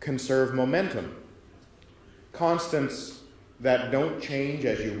conserve momentum. Constants that don't change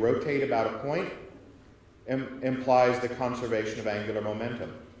as you rotate about a point implies the conservation of angular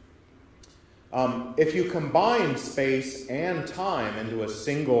momentum. If you combine space and time into a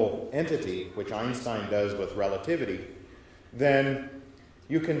single entity, which Einstein does with relativity, then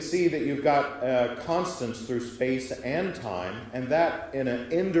you can see that you've got constants through space and time, and that in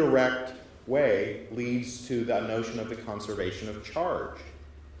an indirect way leads to the notion of the conservation of charge.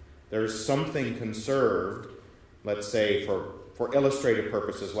 There's something conserved, let's say for illustrative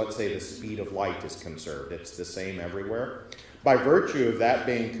purposes, let's say the speed of light is conserved. It's the same everywhere. By virtue of that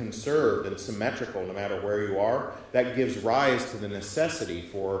being conserved and symmetrical no matter where you are, that gives rise to the necessity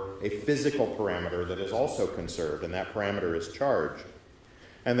for a physical parameter that is also conserved, and that parameter is charge.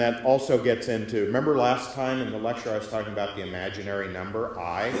 And that also gets into, remember last time in the lecture I was talking about the imaginary number,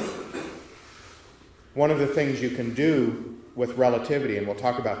 I? One of the things you can do with relativity, and we'll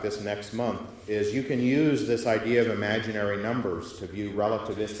talk about this next month, is you can use this idea of imaginary numbers to view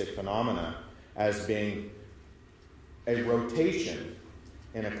relativistic phenomena as being a rotation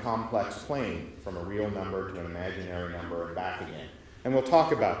in a complex plane from a real number to an imaginary number and back again. And we'll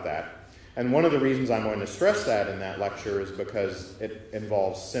talk about that. And one of the reasons I'm going to stress that in that lecture is because it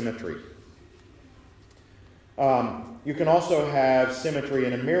involves symmetry. You can also have symmetry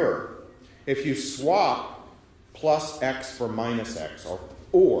in a mirror. If you swap plus x for minus x,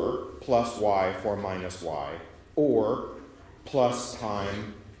 or plus y for minus y, or plus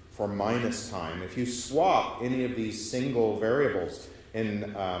time for minus time, if you swap any of these single variables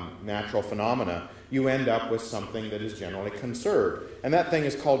in natural phenomena, you end up with something that is generally conserved. And that thing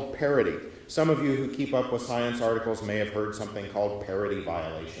is called parity. Some of you who keep up with science articles may have heard something called parity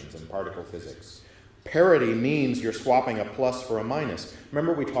violations in particle physics. Parity means you're swapping a plus for a minus.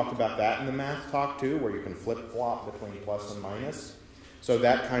 Remember we talked about that in the math talk too, where you can flip-flop between plus and minus? So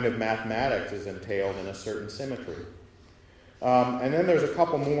that kind of mathematics is entailed in a certain symmetry. And then there's a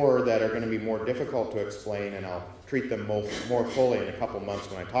couple more that are going to be more difficult to explain, and I'll treat them more fully in a couple months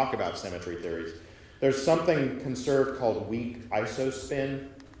when I talk about symmetry theories. There's something conserved called weak isospin,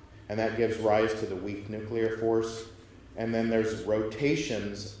 and that gives rise to the weak nuclear force. And then there's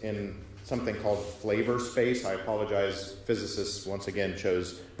rotations in something called flavor space. I apologize, physicists once again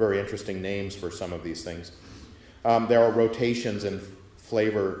chose very interesting names for some of these things. There are rotations in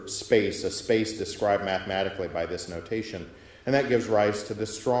flavor space, a space described mathematically by this notation, and that gives rise to the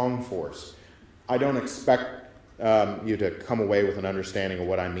strong force. I don't expect you to come away with an understanding of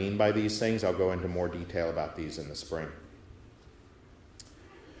what I mean by these things. I'll go into more detail about these in the spring.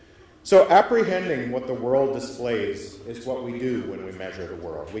 So apprehending what the world displays is what we do when we measure the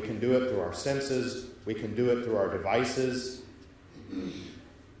world. We can do it through our senses. We can do it through our devices.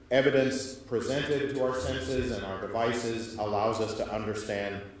 Evidence presented to our senses and our devices allows us to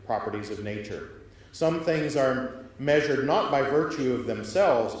understand properties of nature. Some things are measured not by virtue of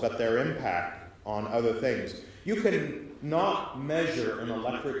themselves, but their impact on other things. You can not measure an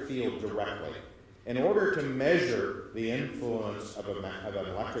electric field directly. In order to measure the influence of an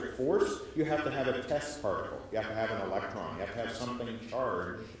electric force, you have to have a test particle. You have to have an electron. You have to have something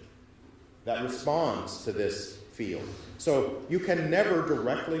charged that responds to this field. So you can never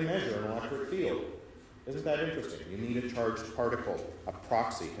directly measure an electric field. Isn't that interesting? You need a charged particle, a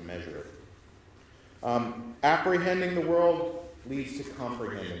proxy to measure it. Apprehending the world leads to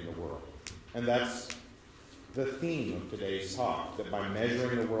comprehending the world. And that's the theme of today's talk, that by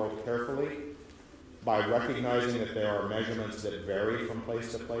measuring the world carefully, by recognizing that there are measurements that vary from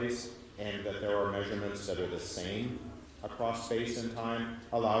place to place and that there are measurements that are the same across space and time,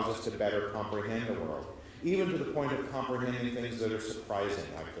 allows us to better comprehend the world, even to the point of comprehending things that are surprising,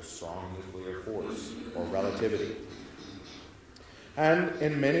 like the strong nuclear force or relativity. And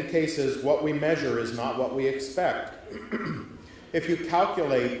in many cases, what we measure is not what we expect. If you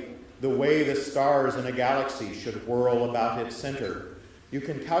calculate the way the stars in a galaxy should whirl about its center, you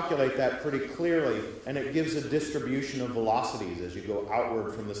can calculate that pretty clearly, and it gives a distribution of velocities as you go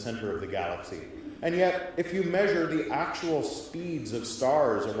outward from the center of the galaxy. And yet, if you measure the actual speeds of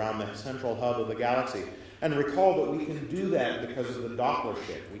stars around the central hub of the galaxy, and recall that we can do that because of the Doppler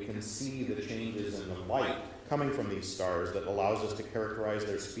shift, we can see the changes in the light coming from these stars that allows us to characterize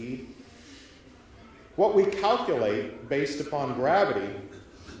their speed. What we calculate based upon gravity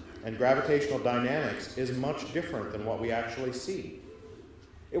and gravitational dynamics is much different than what we actually see.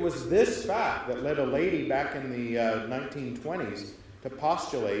 It was this fact that led a lady back in the 1920s to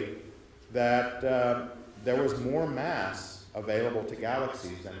postulate that there was more mass available to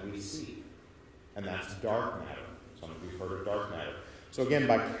galaxies than we see. And that's dark matter. Some of you have heard of dark matter. So again,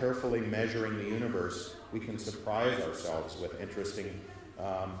 by carefully measuring the universe, we can surprise ourselves with interesting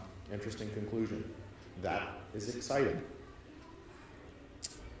Interesting conclusion. That is exciting.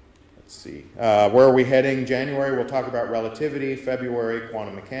 Let's see. Where are we heading? January, we'll talk about relativity. February,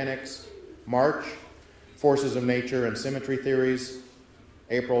 quantum mechanics. March, forces of nature and symmetry theories.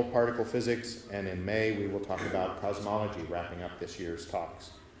 April, particle physics. And in May, we will talk about cosmology, wrapping up this year's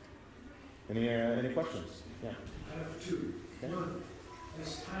talks. Any questions? Yeah. I have two. Okay. One,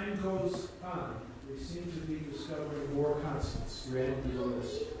 as time goes on, we seem to be discovering more constants to add to the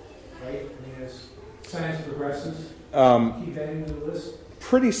list, right? I mean, as science progresses, keep adding to the list.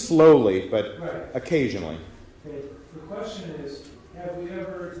 Pretty slowly, but Right. occasionally. Okay. The question is, have we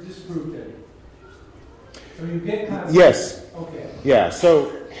ever disproved any? So you get constants. Yes. Okay. Yeah,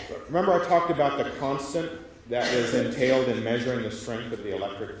 so remember I talked about the constant that is entailed in measuring the strength of the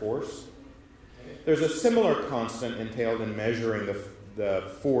electric force? There's a similar constant entailed in measuring the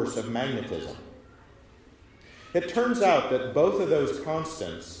force of magnetism. It turns out that both of those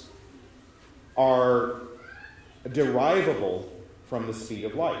constants are derivable from the speed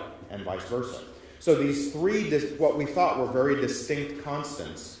of light, and vice versa. So these three, what we thought were very distinct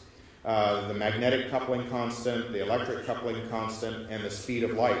constants, the magnetic coupling constant, the electric coupling constant, and the speed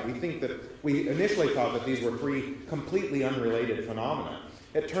of light, we initially thought that these were three completely unrelated phenomena.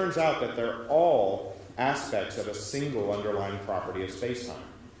 It turns out that they're all aspects of a single underlying property of spacetime.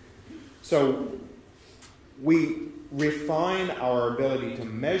 So we refine our ability to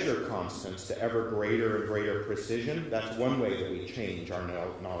measure constants to ever greater and greater precision. That's one way that we change our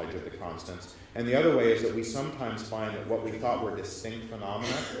knowledge of the constants. And the other way is that we sometimes find that what we thought were distinct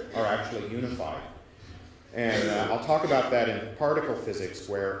phenomena are actually unified. And I'll talk about that in particle physics,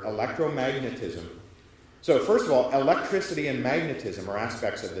 where electromagnetism. So first of all, electricity and magnetism are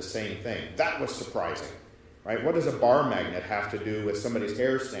aspects of the same thing. That was surprising, right? What does a bar magnet have to do with somebody's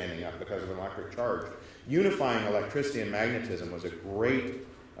hair standing up because of an electric charge? Unifying electricity and magnetism was a great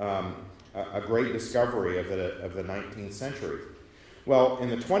discovery of the 19th century. Well, in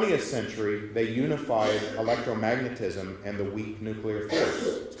the 20th century, they unified electromagnetism and the weak nuclear force.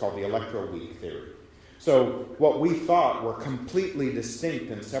 It's called the electroweak theory. So what we thought were completely distinct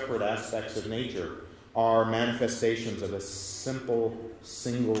and separate aspects of nature are manifestations of a simple,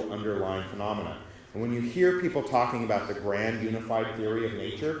 single underlying phenomena. And when you hear people talking about the grand unified theory of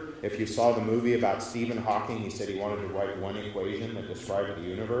nature, if you saw the movie about Stephen Hawking, he said he wanted to write one equation that described the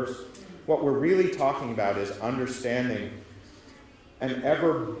universe. What we're really talking about is understanding an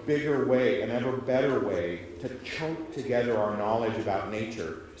ever bigger way, an ever better way to chunk together our knowledge about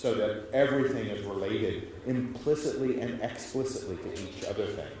nature so that everything is related implicitly and explicitly to each other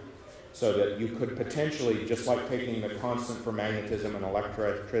thing. So that you could potentially, just like taking the constant for magnetism and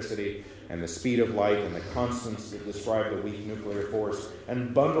electricity and the speed of light and the constants that describe the weak nuclear force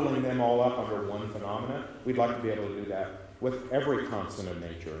and bundling them all up under one phenomena, we'd like to be able to do that with every constant of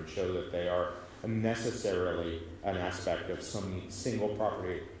nature and show that they are necessarily an aspect of some single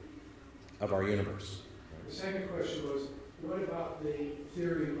property of our universe. The second question was, what about the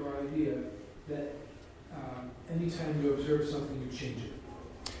theory or idea that anytime you observe something, you change it?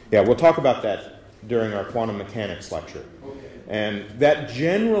 Yeah, we'll talk about that during our quantum mechanics lecture. Okay. And that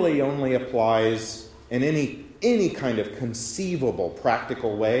generally only applies in any kind of conceivable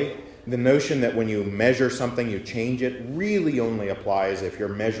practical way. The notion that when you measure something, you change it, really only applies if you're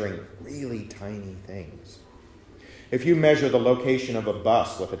measuring really tiny things. If you measure the location of a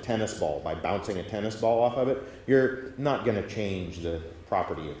bus with a tennis ball by bouncing a tennis ball off of it, you're not going to change the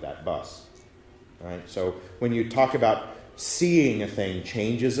property of that bus. Right? So when you talk about seeing a thing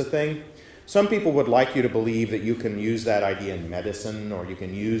changes a thing, some people would like you to believe that you can use that idea in medicine, or you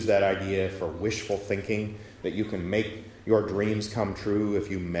can use that idea for wishful thinking, that you can make your dreams come true if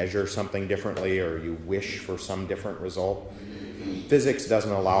you measure something differently or you wish for some different result. Physics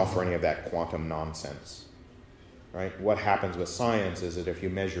doesn't allow for any of that quantum nonsense. Right? What happens with science is that if you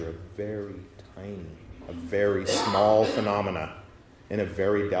measure a very tiny, a very small phenomena in a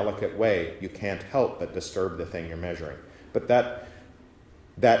very delicate way, you can't help but disturb the thing you're measuring. But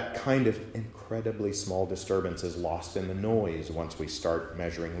that kind of incredibly small disturbance is lost in the noise once we start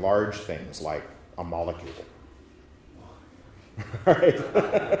measuring large things like a molecule. All right.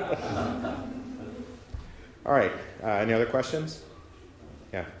 All right. Any other questions?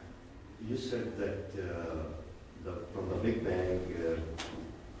 Yeah. You said that from the Big Bang,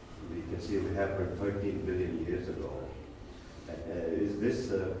 we can see it happened 13 billion years ago. Is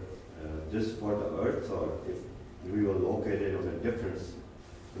this just for the Earth, or if we were located in a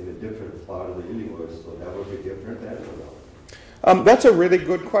different part of the universe, so that would be different? I don't know. That's a really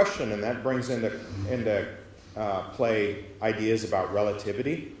good question, and that brings into play ideas about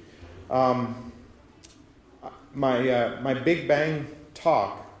relativity. My Big Bang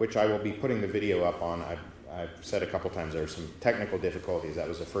talk, which I will be putting the video up on, I've said a couple times there are some technical difficulties. That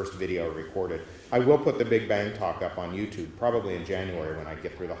was the first video recorded. I will put the Big Bang talk up on YouTube, probably in January when I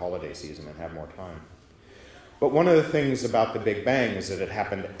get through the holiday season and have more time. But one of the things about the Big Bang is that it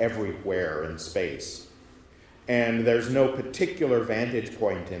happened everywhere in space. And there's no particular vantage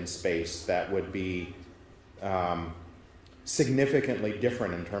point in space that would be significantly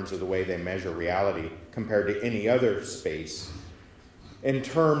different in terms of the way they measure reality compared to any other space in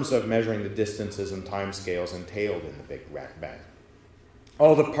terms of measuring the distances and timescales entailed in the Big Bang.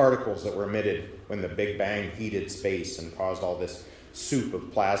 All the particles that were emitted when the Big Bang heated space and caused all this soup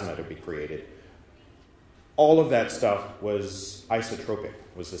of plasma to be created, all of that stuff was isotropic,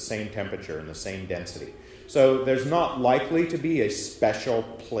 was the same temperature and the same density. So there's not likely to be a special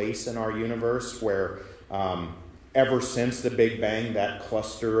place in our universe where ever since the Big Bang, that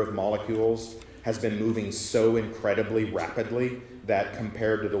cluster of molecules has been moving so incredibly rapidly that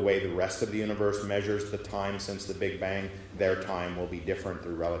compared to the way the rest of the universe measures the time since the Big Bang, their time will be different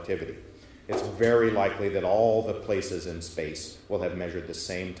through relativity. It's very likely that all the places in space will have measured the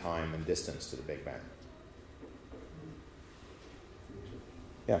same time and distance to the Big Bang.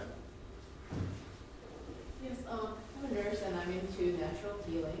 Yeah? Yes, I'm a nurse and I'm into natural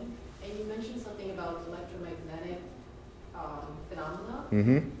healing. And you mentioned something about electromagnetic phenomena.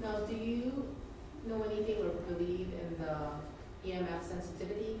 Mm-hmm. Now, do you know anything or believe in the EMF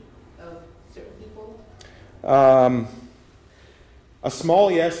sensitivity of certain people? A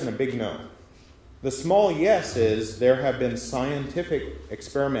small yes and a big no. The small yes is there have been scientific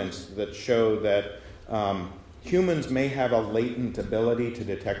experiments that show that humans may have a latent ability to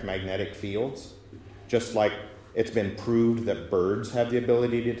detect magnetic fields, just like it's been proved that birds have the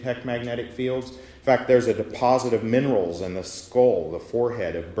ability to detect magnetic fields. In fact, there's a deposit of minerals in the skull, the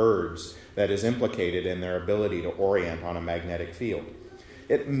forehead of birds, that is implicated in their ability to orient on a magnetic field.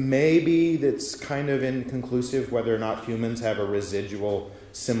 It may be that's kind of inconclusive whether or not humans have a residual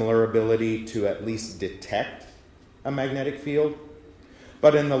similar ability to at least detect a magnetic field.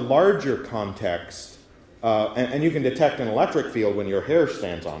 But in the larger context, and you can detect an electric field when your hair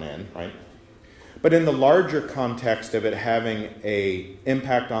stands on end, right? But in the larger context of it having an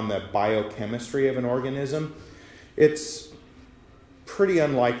impact on the biochemistry of an organism, it's pretty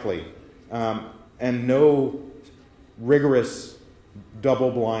unlikely. And no rigorous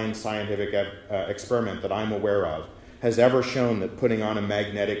double-blind scientific experiment that I'm aware of has ever shown that putting on a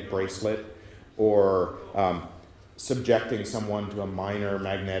magnetic bracelet or subjecting someone to a minor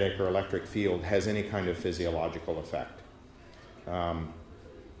magnetic or electric field has any kind of physiological effect.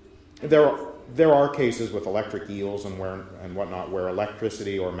 There are cases with electric eels and whatnot where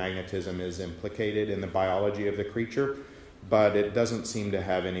electricity or magnetism is implicated in the biology of the creature, but it doesn't seem to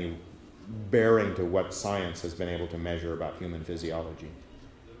have any bearing to what science has been able to measure about human physiology.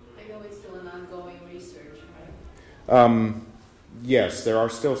 I know it's still an ongoing research, right? Yes, there are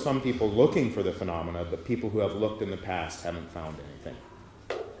still some people looking for the phenomena, but people who have looked in the past haven't found anything.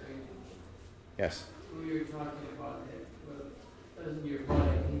 Yes? We were talking about that, but doesn't your blood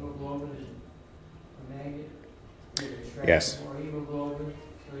have hemoglobin and a magnet? Yes. More hemoglobin,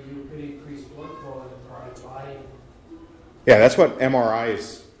 so you could increase blood flow in the part of the body. Yeah, that's what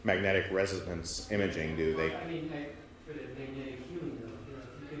MRI's magnetic resonance imaging do. I mean, like, for the magnetic healing, though,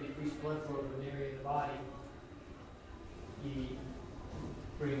 if you can increase blood flow to an area of the body, you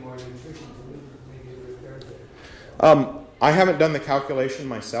bring more nutrition to it, maybe it repairs it. I haven't done the calculation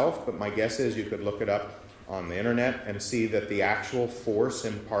myself, but my guess is you could look it up on the internet and see that the actual force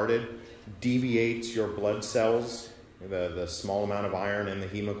imparted deviates your blood cells, the small amount of iron in the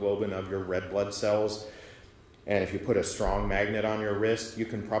hemoglobin of your red blood cells. And if you put a strong magnet on your wrist, you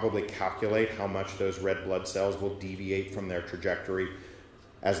can probably calculate how much those red blood cells will deviate from their trajectory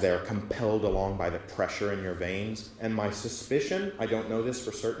as they're compelled along by the pressure in your veins. And my suspicion, I don't know this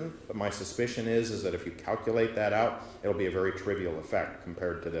for certain, but my suspicion is that if you calculate that out, it'll be a very trivial effect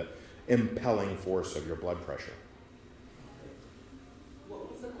compared to the impelling force of your blood pressure.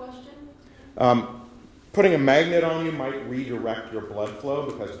 What was the question? Putting a magnet on you might redirect your blood flow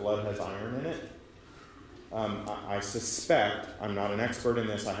because blood has iron in it. I suspect, I'm not an expert in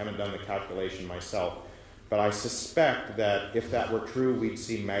this, I haven't done the calculation myself, but I suspect that if that were true, we'd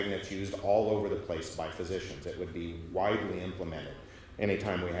see magnets used all over the place by physicians. It would be widely implemented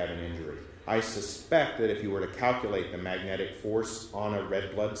anytime we had an injury. I suspect that if you were to calculate the magnetic force on a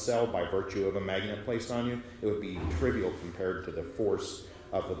red blood cell by virtue of a magnet placed on you, it would be trivial compared to the force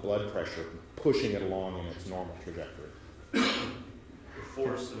of the blood pressure pushing it along in its normal trajectory. The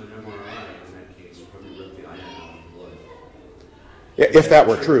force of an MRI in that case would probably rip the iron out of the blood. If that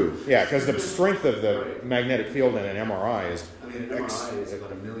were true, yeah, because the strength of the magnetic field in an MRI is, I mean, an MRI is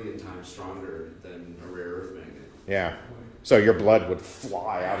about 1,000,000 times stronger than a rare earth magnet. yeah. So your blood would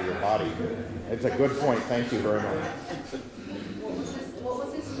fly out of your body. It's a good point. Thank you very much. What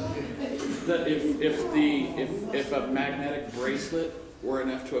was this for? That if a magnetic bracelet were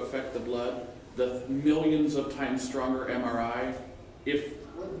enough to affect the blood, the millions of times stronger MRI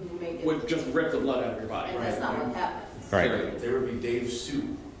would just rip the blood out of your body. And that's not what happened. Right. There would be Dave's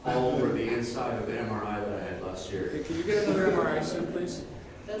suit all over the inside of the MRI that I had last year. Hey, can you get another MRI suit, please?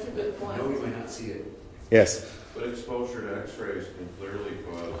 That's a good point. No, we might not see it. Yes. But exposure to X-rays can clearly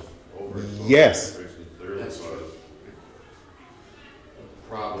cause overexposure. Yes. To X-rays can clearly That's cause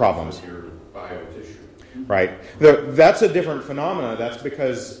true. problems with your biotissue. Right. That's a different phenomena. That's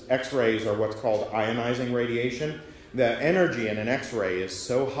because X-rays are what's called ionizing radiation. The energy in an X-ray is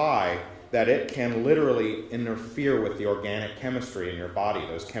so high that it can literally interfere with the organic chemistry in your body.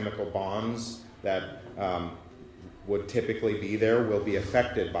 Those chemical bonds that would typically be there will be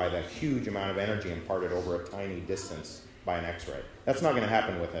affected by the huge amount of energy imparted over a tiny distance by an X-ray. That's not going to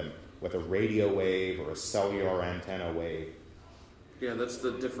happen with a radio wave or a cellular antenna wave. Yeah, that's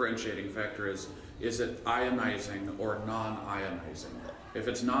the differentiating factor is it ionizing or non-ionizing? If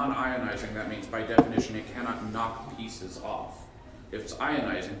it's non-ionizing, that means by definition it cannot knock pieces off. If it's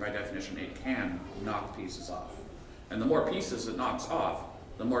ionizing, by definition, it can knock pieces off. And the more pieces it knocks off,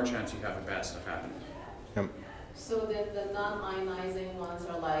 the more chance you have of bad stuff happening. Yep. So the non-ionizing ones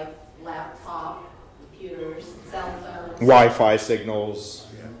are like laptop, computers, cell phones. Wi-Fi signals,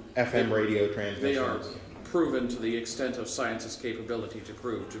 FM radio transmissions. They are proven to the extent of science's capability to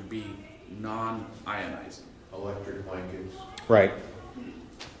prove to be non-ionizing. Electric blankets. Right.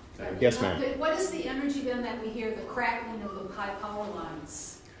 Yes, ma'am. What is the energy then that we hear the crackling of the high power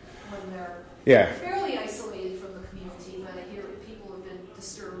lines when they're fairly isolated from the community, but I hear people have been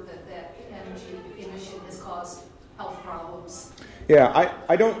disturbed that energy emission has caused health problems? Yeah,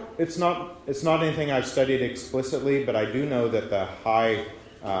 I don't. It's not anything I've studied explicitly, but I do know that the high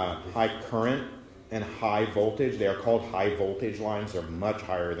current and high voltage, they are called high voltage lines. They're much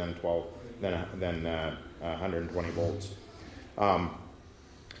higher than 120 volts.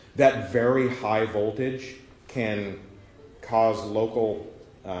 That very high voltage can cause local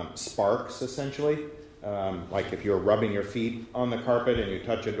sparks, essentially. Like if you're rubbing your feet on the carpet and you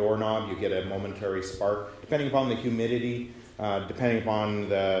touch a doorknob, you get a momentary spark. Depending upon the humidity, depending upon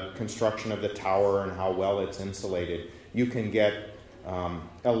the construction of the tower and how well it's insulated, you can get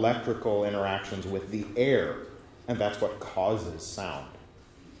electrical interactions with the air, and that's what causes sound.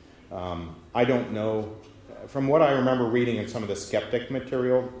 I don't know. From what I remember reading in some of the skeptic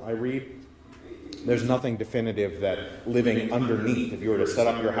material I read, there's nothing definitive that living underneath, if you were to set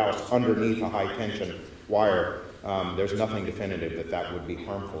up your house underneath a high tension wire, there's nothing definitive that would be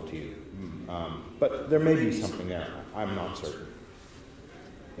harmful to you. But there may be something there. I'm not certain.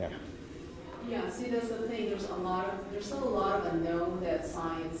 Yeah. Yeah, see, that's the thing. There's still a lot of unknown that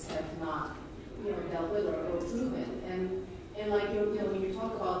science have not, dealt with or proven. And like when you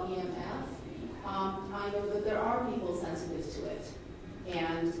talk about EMF, I know that there are people sensitive to it,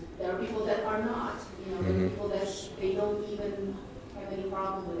 and there are people that are not. There are people that they don't even have any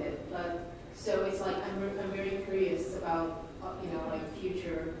problem with it. But so it's like I'm very curious about like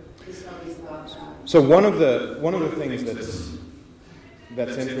future discoveries about that. So one of the things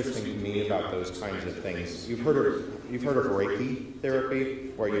that's interesting to me about those kinds of things, you've heard of Reiki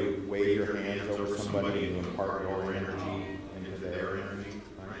therapy, where you wave your hands over somebody and you impart your energy into their energy.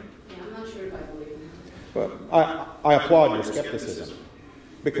 Yeah, I'm not sure if I believe in But I applaud your skepticism,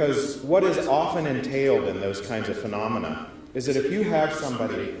 because what is often entailed in those kinds of phenomena is that if you have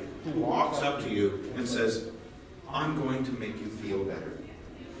somebody who walks up to you and says, "I'm going to make you feel better.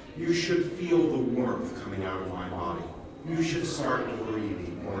 You should feel the warmth coming out of my body. You should start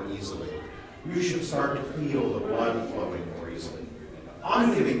breathing more easily. You should start to feel the blood flowing more easily."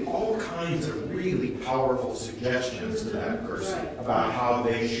 I'm giving all kinds of really powerful suggestions to that person about how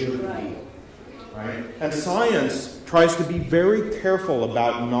they should feel. Right? And science tries to be very careful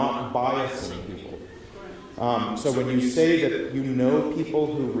about not biasing people. So when you say that you know people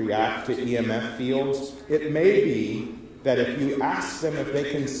who react to EMF fields, it may be that if you ask them if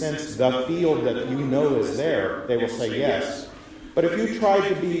they can sense the field that you know is there, they will say yes. But if you try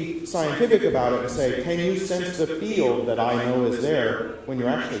to be scientific about it and say, "Can you sense the field that I know is there?" when you're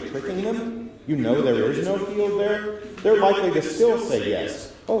actually tricking them, you know there is no field there, they're likely to still say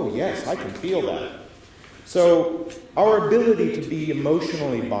yes. "Oh yes, I can feel that." So our ability to be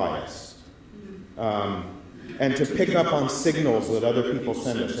emotionally biased and to pick up on signals that other people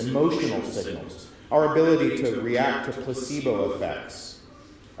send us, emotional signals, our ability to react to placebo effects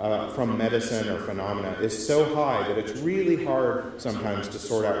from medicine or phenomena is so high that it's really hard sometimes to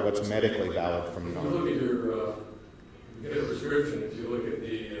sort out what's medically valid from If not. you look at your, you get a prescription, if you look at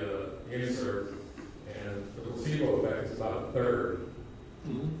the insert, and the placebo effect is about a third.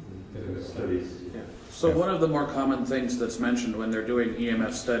 Studies. So one of the more common things that's mentioned when they're doing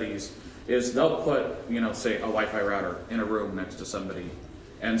EMF studies is they'll put, say a Wi-Fi router in a room next to somebody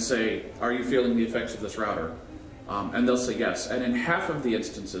and say, are you feeling the effects of this router? And they'll say yes. And in half of the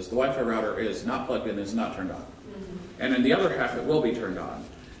instances, the Wi-Fi router is not plugged in, is not turned on. And in the other half, it will be turned on.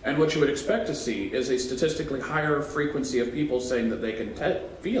 And what you would expect to see is a statistically higher frequency of people saying that they can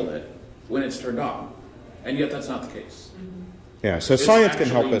feel it when it's turned on. And yet that's not the case. Yeah, so It's science can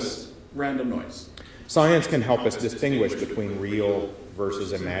help actually us. Random noise. Science can help us distinguish between real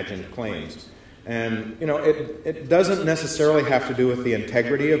versus imagined claims. And, it doesn't necessarily have to do with the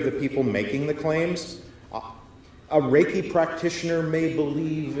integrity of the people making the claims. A Reiki practitioner may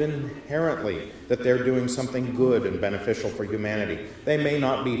believe inherently that they're doing something good and beneficial for humanity. They may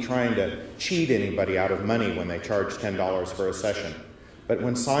not be trying to cheat anybody out of money when they charge $10 for a session. But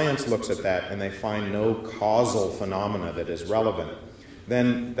when science looks at that and they find no causal phenomena that is relevant,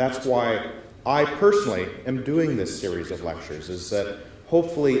 then that's why I personally am doing this series of lectures, is that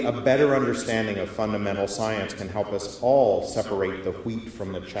hopefully a better understanding of fundamental science can help us all separate the wheat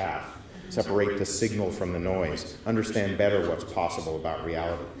from the chaff, separate the signal from the noise, understand better what's possible about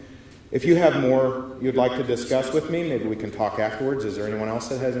reality. If you have more you'd like to discuss with me, maybe we can talk afterwards. Is there anyone else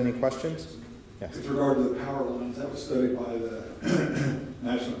that has any questions? Yes. With regard to the power lines, that was studied by the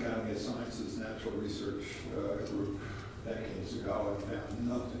National Academy of Sciences Natural Research Group decades ago and found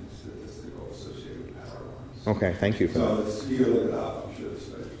nothing statistical associated with power lines. Okay, thank you for that. So you can look it up, I'm sure the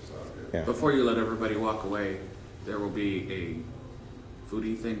studies are Yeah. Before you let everybody walk away, there will be a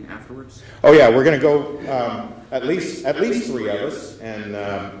foodie thing afterwards. Oh yeah, we're going to go at least 3 of us, and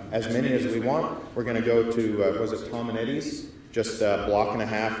as many as we want. We're going to go to was it Tom and Eddie's? Just a block and a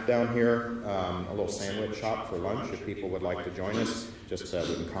half down here, a little sandwich shop for lunch. If people would like to join us, just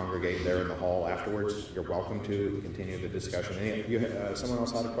we can congregate there in the hall afterwards. You're welcome to continue the discussion. Someone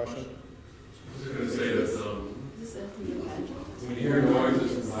else had a question? I was going to say that when you hear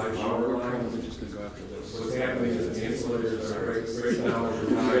noises from high power lines, what's happening is the insulators are right now over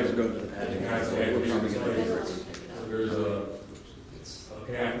time. And guys have the insulators. There's a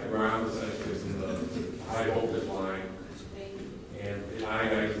gap to ground essentially from the high voltage line. And it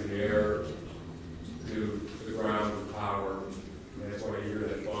ionizes the air to the ground with power. And that's why you hear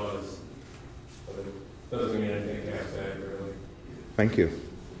that buzz. But it doesn't mean anything past that, really. Thank you.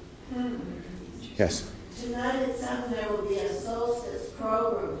 Yes. Tonight at 7 there will be a solstice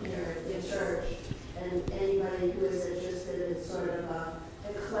program here at the church, and anybody who is interested in sort of a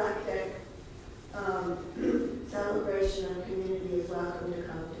eclectic celebration of community is welcome to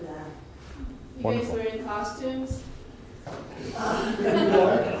come to that. You Wonderful. guys wearing costumes? I don't know.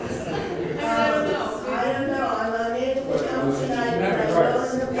 I'm unable to come tonight, but I know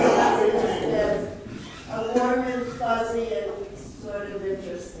in the past it's a warm and fuzzy and sort of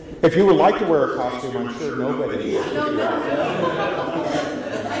interesting. If you would like to wear a costume, I'm sure nobody. No.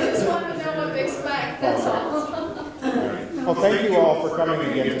 I just want to know what to expect, that's all. Well, thank you all for coming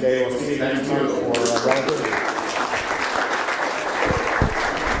again today. We'll see you next month for relativity.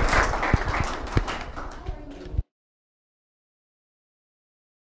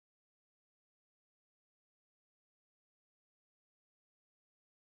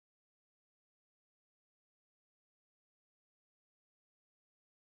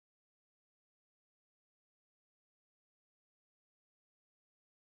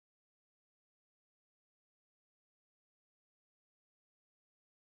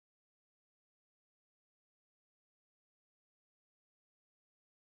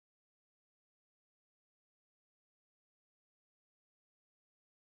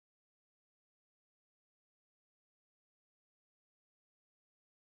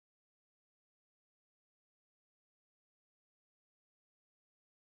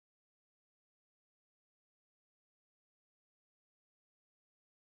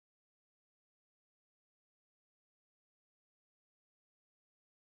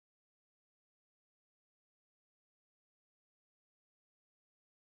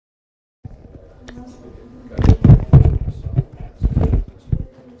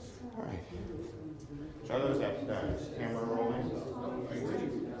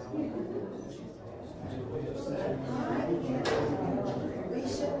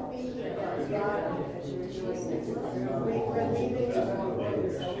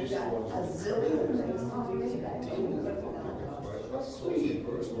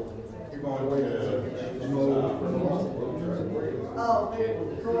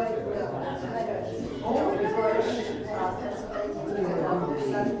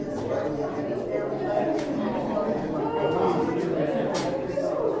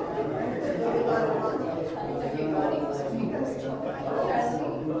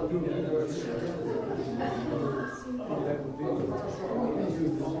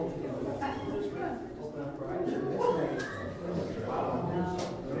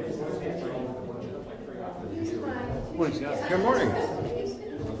 Good morning.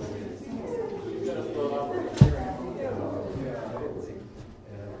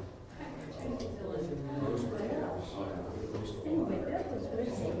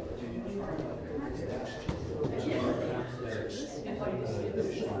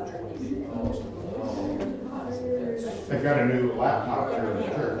 They've got a new laptop here in the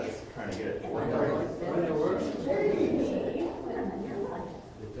church, trying to get it to work.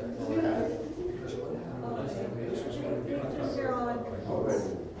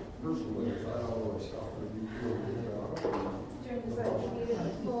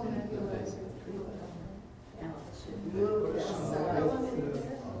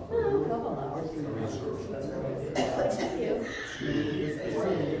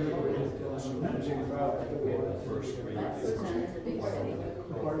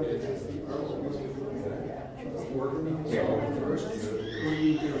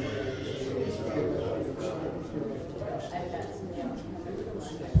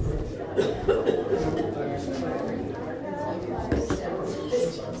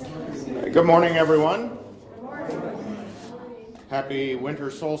 Good morning, everyone. Happy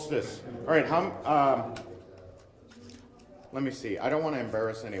winter solstice. All right, let me see. I don't want to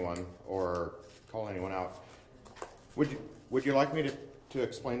embarrass anyone or call anyone out. Would you like me to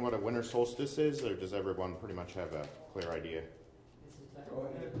explain what a winter solstice is, or does everyone pretty much have a clear idea?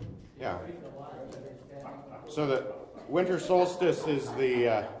 Yeah. So the winter solstice is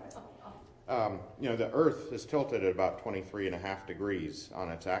the Earth is tilted at about 23.5 degrees on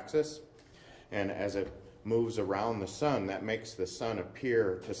its axis. And as it moves around the sun, that makes the sun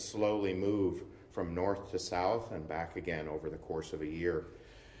appear to slowly move from north to south and back again over the course of a year.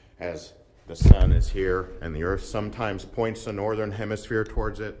 As the sun is here and the earth sometimes points the northern hemisphere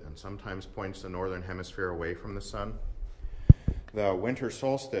towards it and sometimes points the northern hemisphere away from the sun. The winter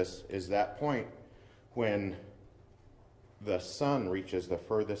solstice is that point when the sun reaches the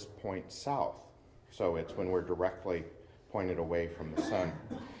furthest point south. So it's when we're directly pointed away from the sun.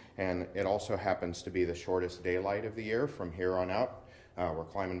 And it also happens to be the shortest daylight of the year from here on out. We're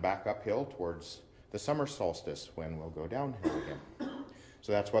climbing back uphill towards the summer solstice when we'll go downhill again.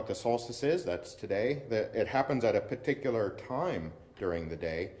 So that's what the solstice is. That's today. It happens at a particular time during the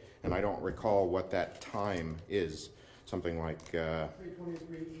day, and I don't recall what that time is. Something like... 3:23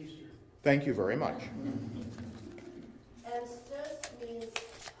 Eastern. Thank you very much. And stis means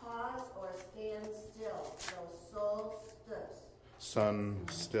pause or stand still. So solstice. Sun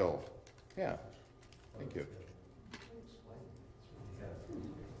still. Yeah. Thank you.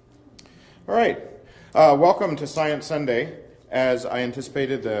 All right. Welcome to Science Sunday. As I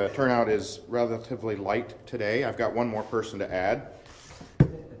anticipated, the turnout is relatively light today. I've got one more person to add.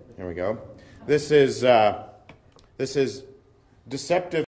 There we go. This is deceptive.